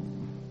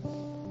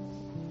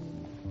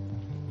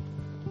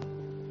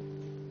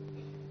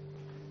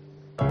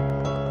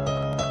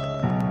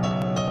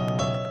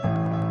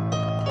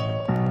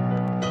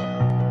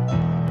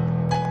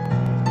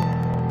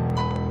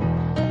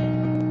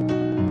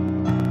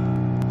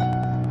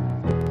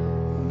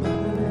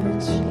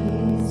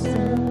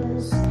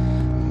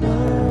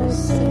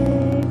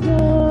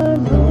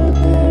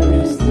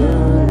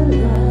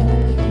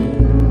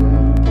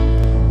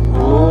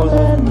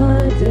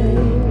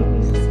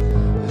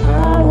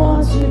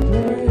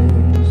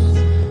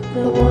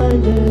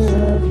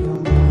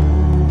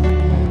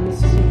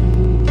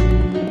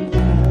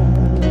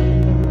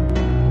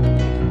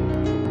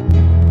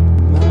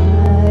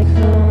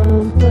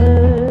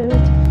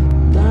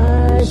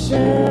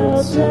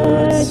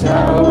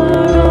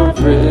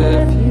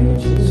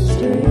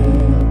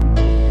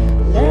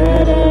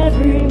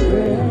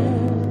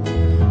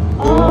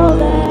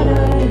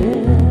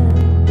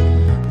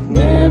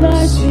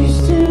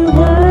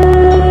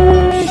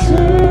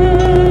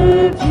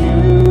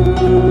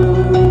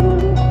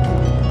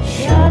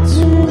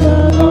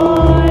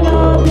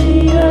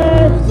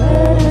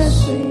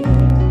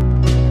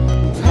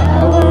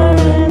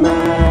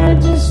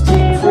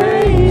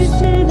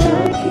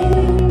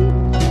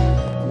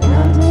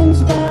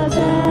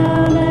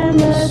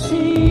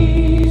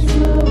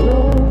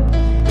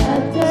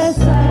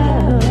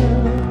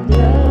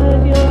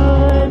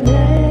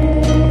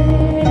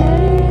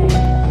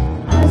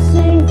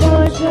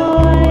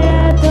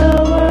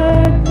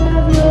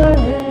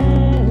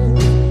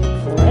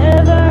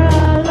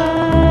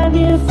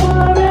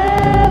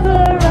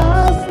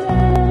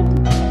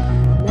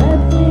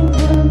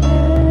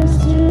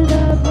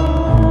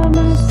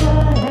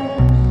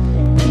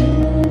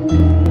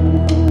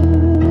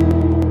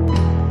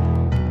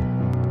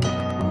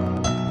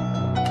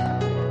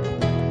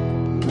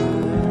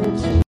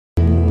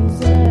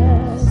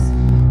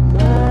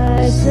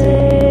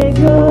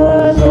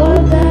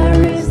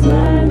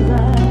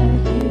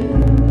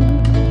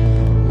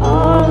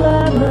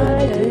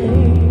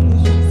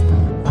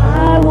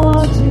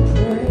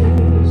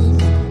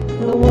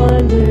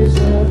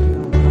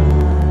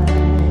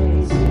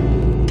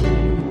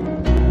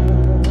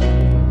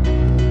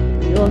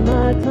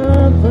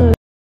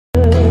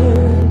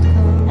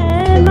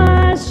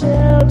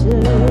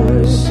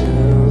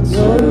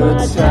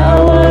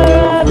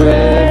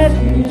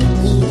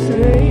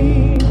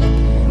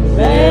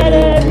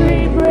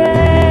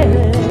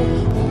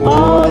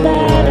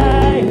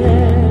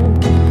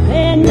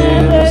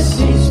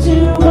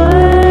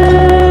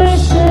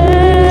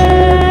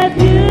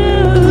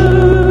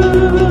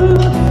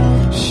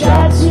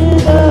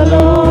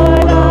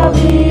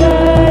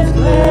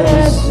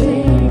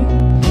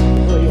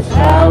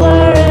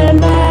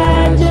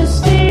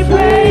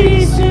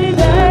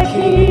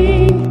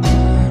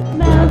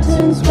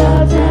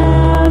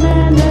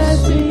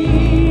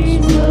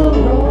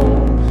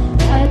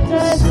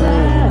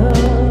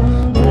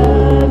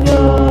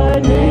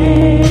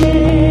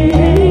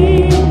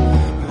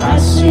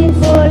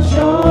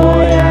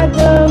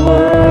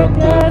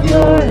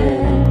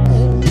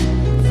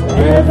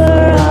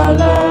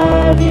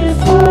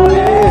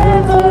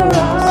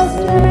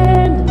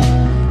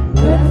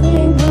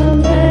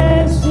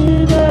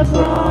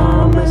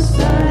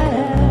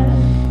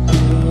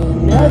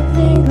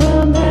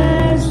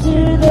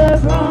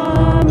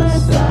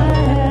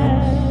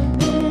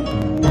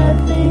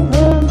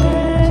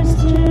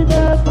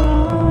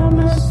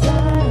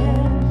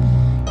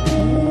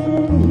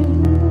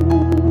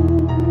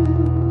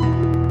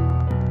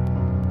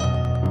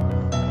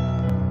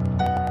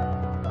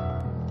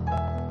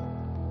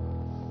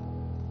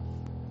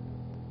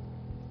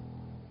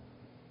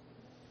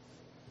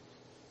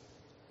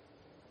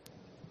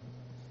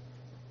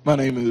 My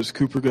name is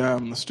Cooper Guy.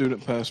 I'm the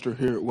student pastor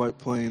here at White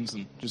Plains.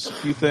 And just a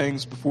few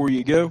things before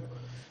you go.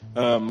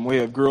 We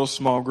have girls'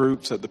 small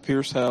groups at the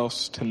Pierce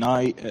House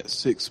tonight at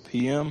 6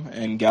 p.m.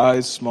 and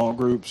guys' small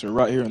groups are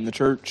right here in the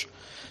church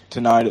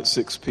tonight at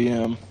 6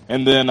 p.m.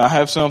 And then I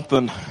have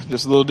something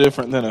just a little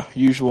different than a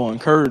usual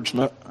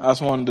encouragement. I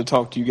just wanted to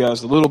talk to you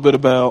guys a little bit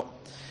about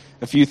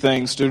a few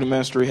things student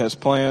ministry has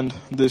planned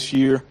this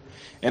year.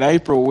 In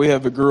April, we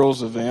have a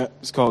girls' event.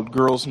 It's called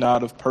Girls'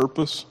 Night of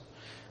Purpose.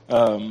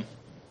 And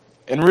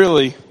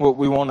really what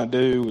we want to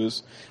do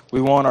is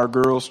we want our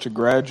girls to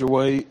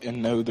graduate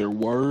and know their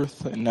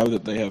worth and know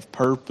that they have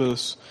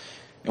purpose.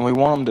 And we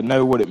want them to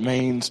know what it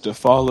means to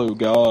follow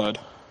God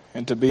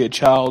and to be a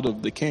child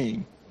of the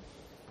King.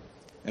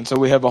 And so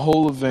we have a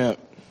whole event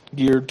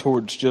geared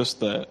towards just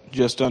that,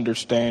 just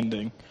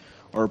understanding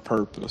our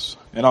purpose.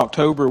 In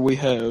October, we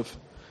have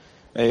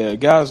a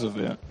guys'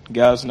 event,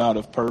 Guys' Night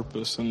of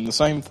Purpose, and the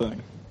same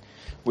thing.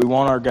 We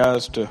want our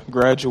guys to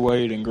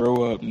graduate and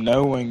grow up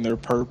knowing their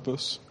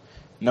purpose,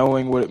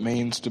 knowing what it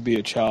means to be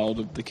a child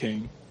of the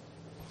King.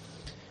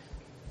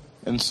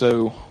 And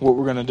so what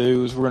we're going to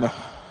do is we're going to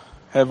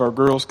have our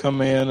girls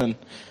come in and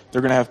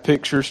they're going to have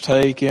pictures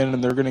taken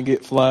and they're going to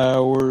get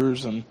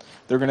flowers and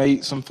they're going to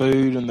eat some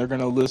food and they're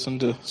going to listen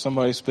to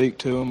somebody speak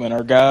to them. And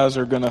our guys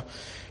are going to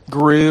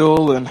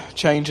grill and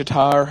change a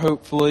tire,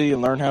 hopefully,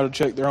 and learn how to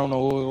check their own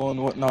oil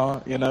and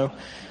whatnot,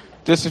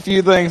 Just a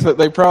few things that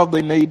they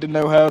probably need to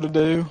know how to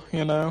do,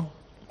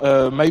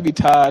 Maybe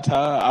tie a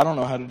tie. I don't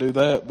know how to do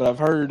that, but I've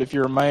heard if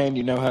you're a man,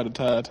 you know how to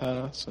tie a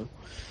tie. So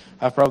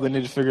I probably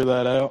need to figure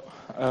that out.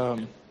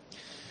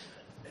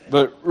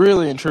 But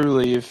really and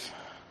truly, if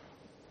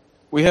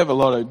we have a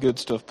lot of good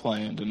stuff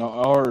planned, and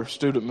our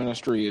student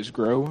ministry is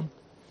growing.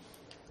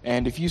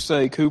 And if you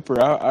say,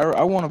 Cooper,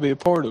 I want to be a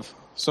part of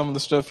some of the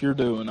stuff you're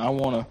doing. I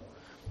want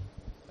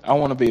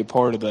to be a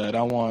part of that.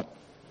 I want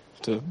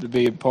to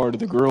be a part of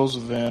the girls'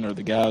 event or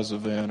the guys'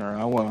 event, or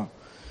I want to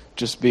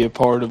just be a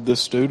part of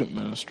this student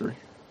ministry.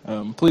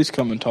 Please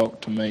come and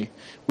talk to me.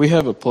 We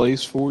have a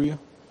place for you.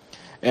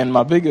 And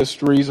my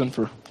biggest reason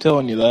for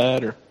telling you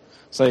that or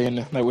saying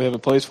that we have a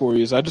place for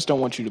you is I just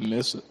don't want you to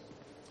miss it.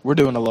 We're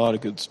doing a lot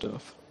of good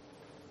stuff.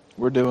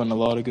 We're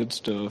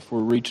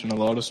reaching a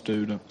lot of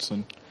students,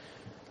 and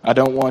I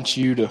don't want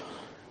you to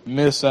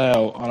miss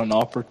out on an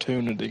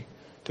opportunity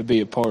to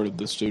be a part of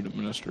the student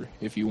ministry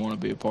if you want to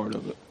be a part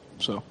of it.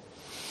 So,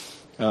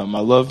 I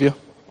love you.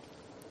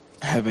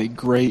 Have a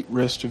great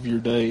rest of your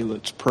day.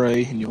 Let's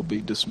pray, and you'll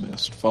be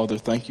dismissed. Father,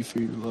 thank you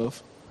for your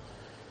love.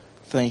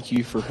 Thank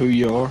you for who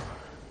you are.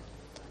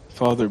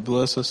 Father,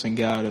 bless us and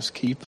guide us.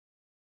 Keep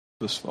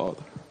us,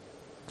 Father.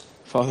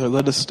 Father,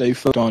 let us stay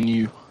focused on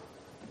you.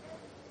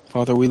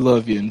 Father, we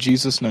love you. In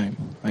Jesus' name,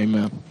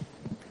 amen.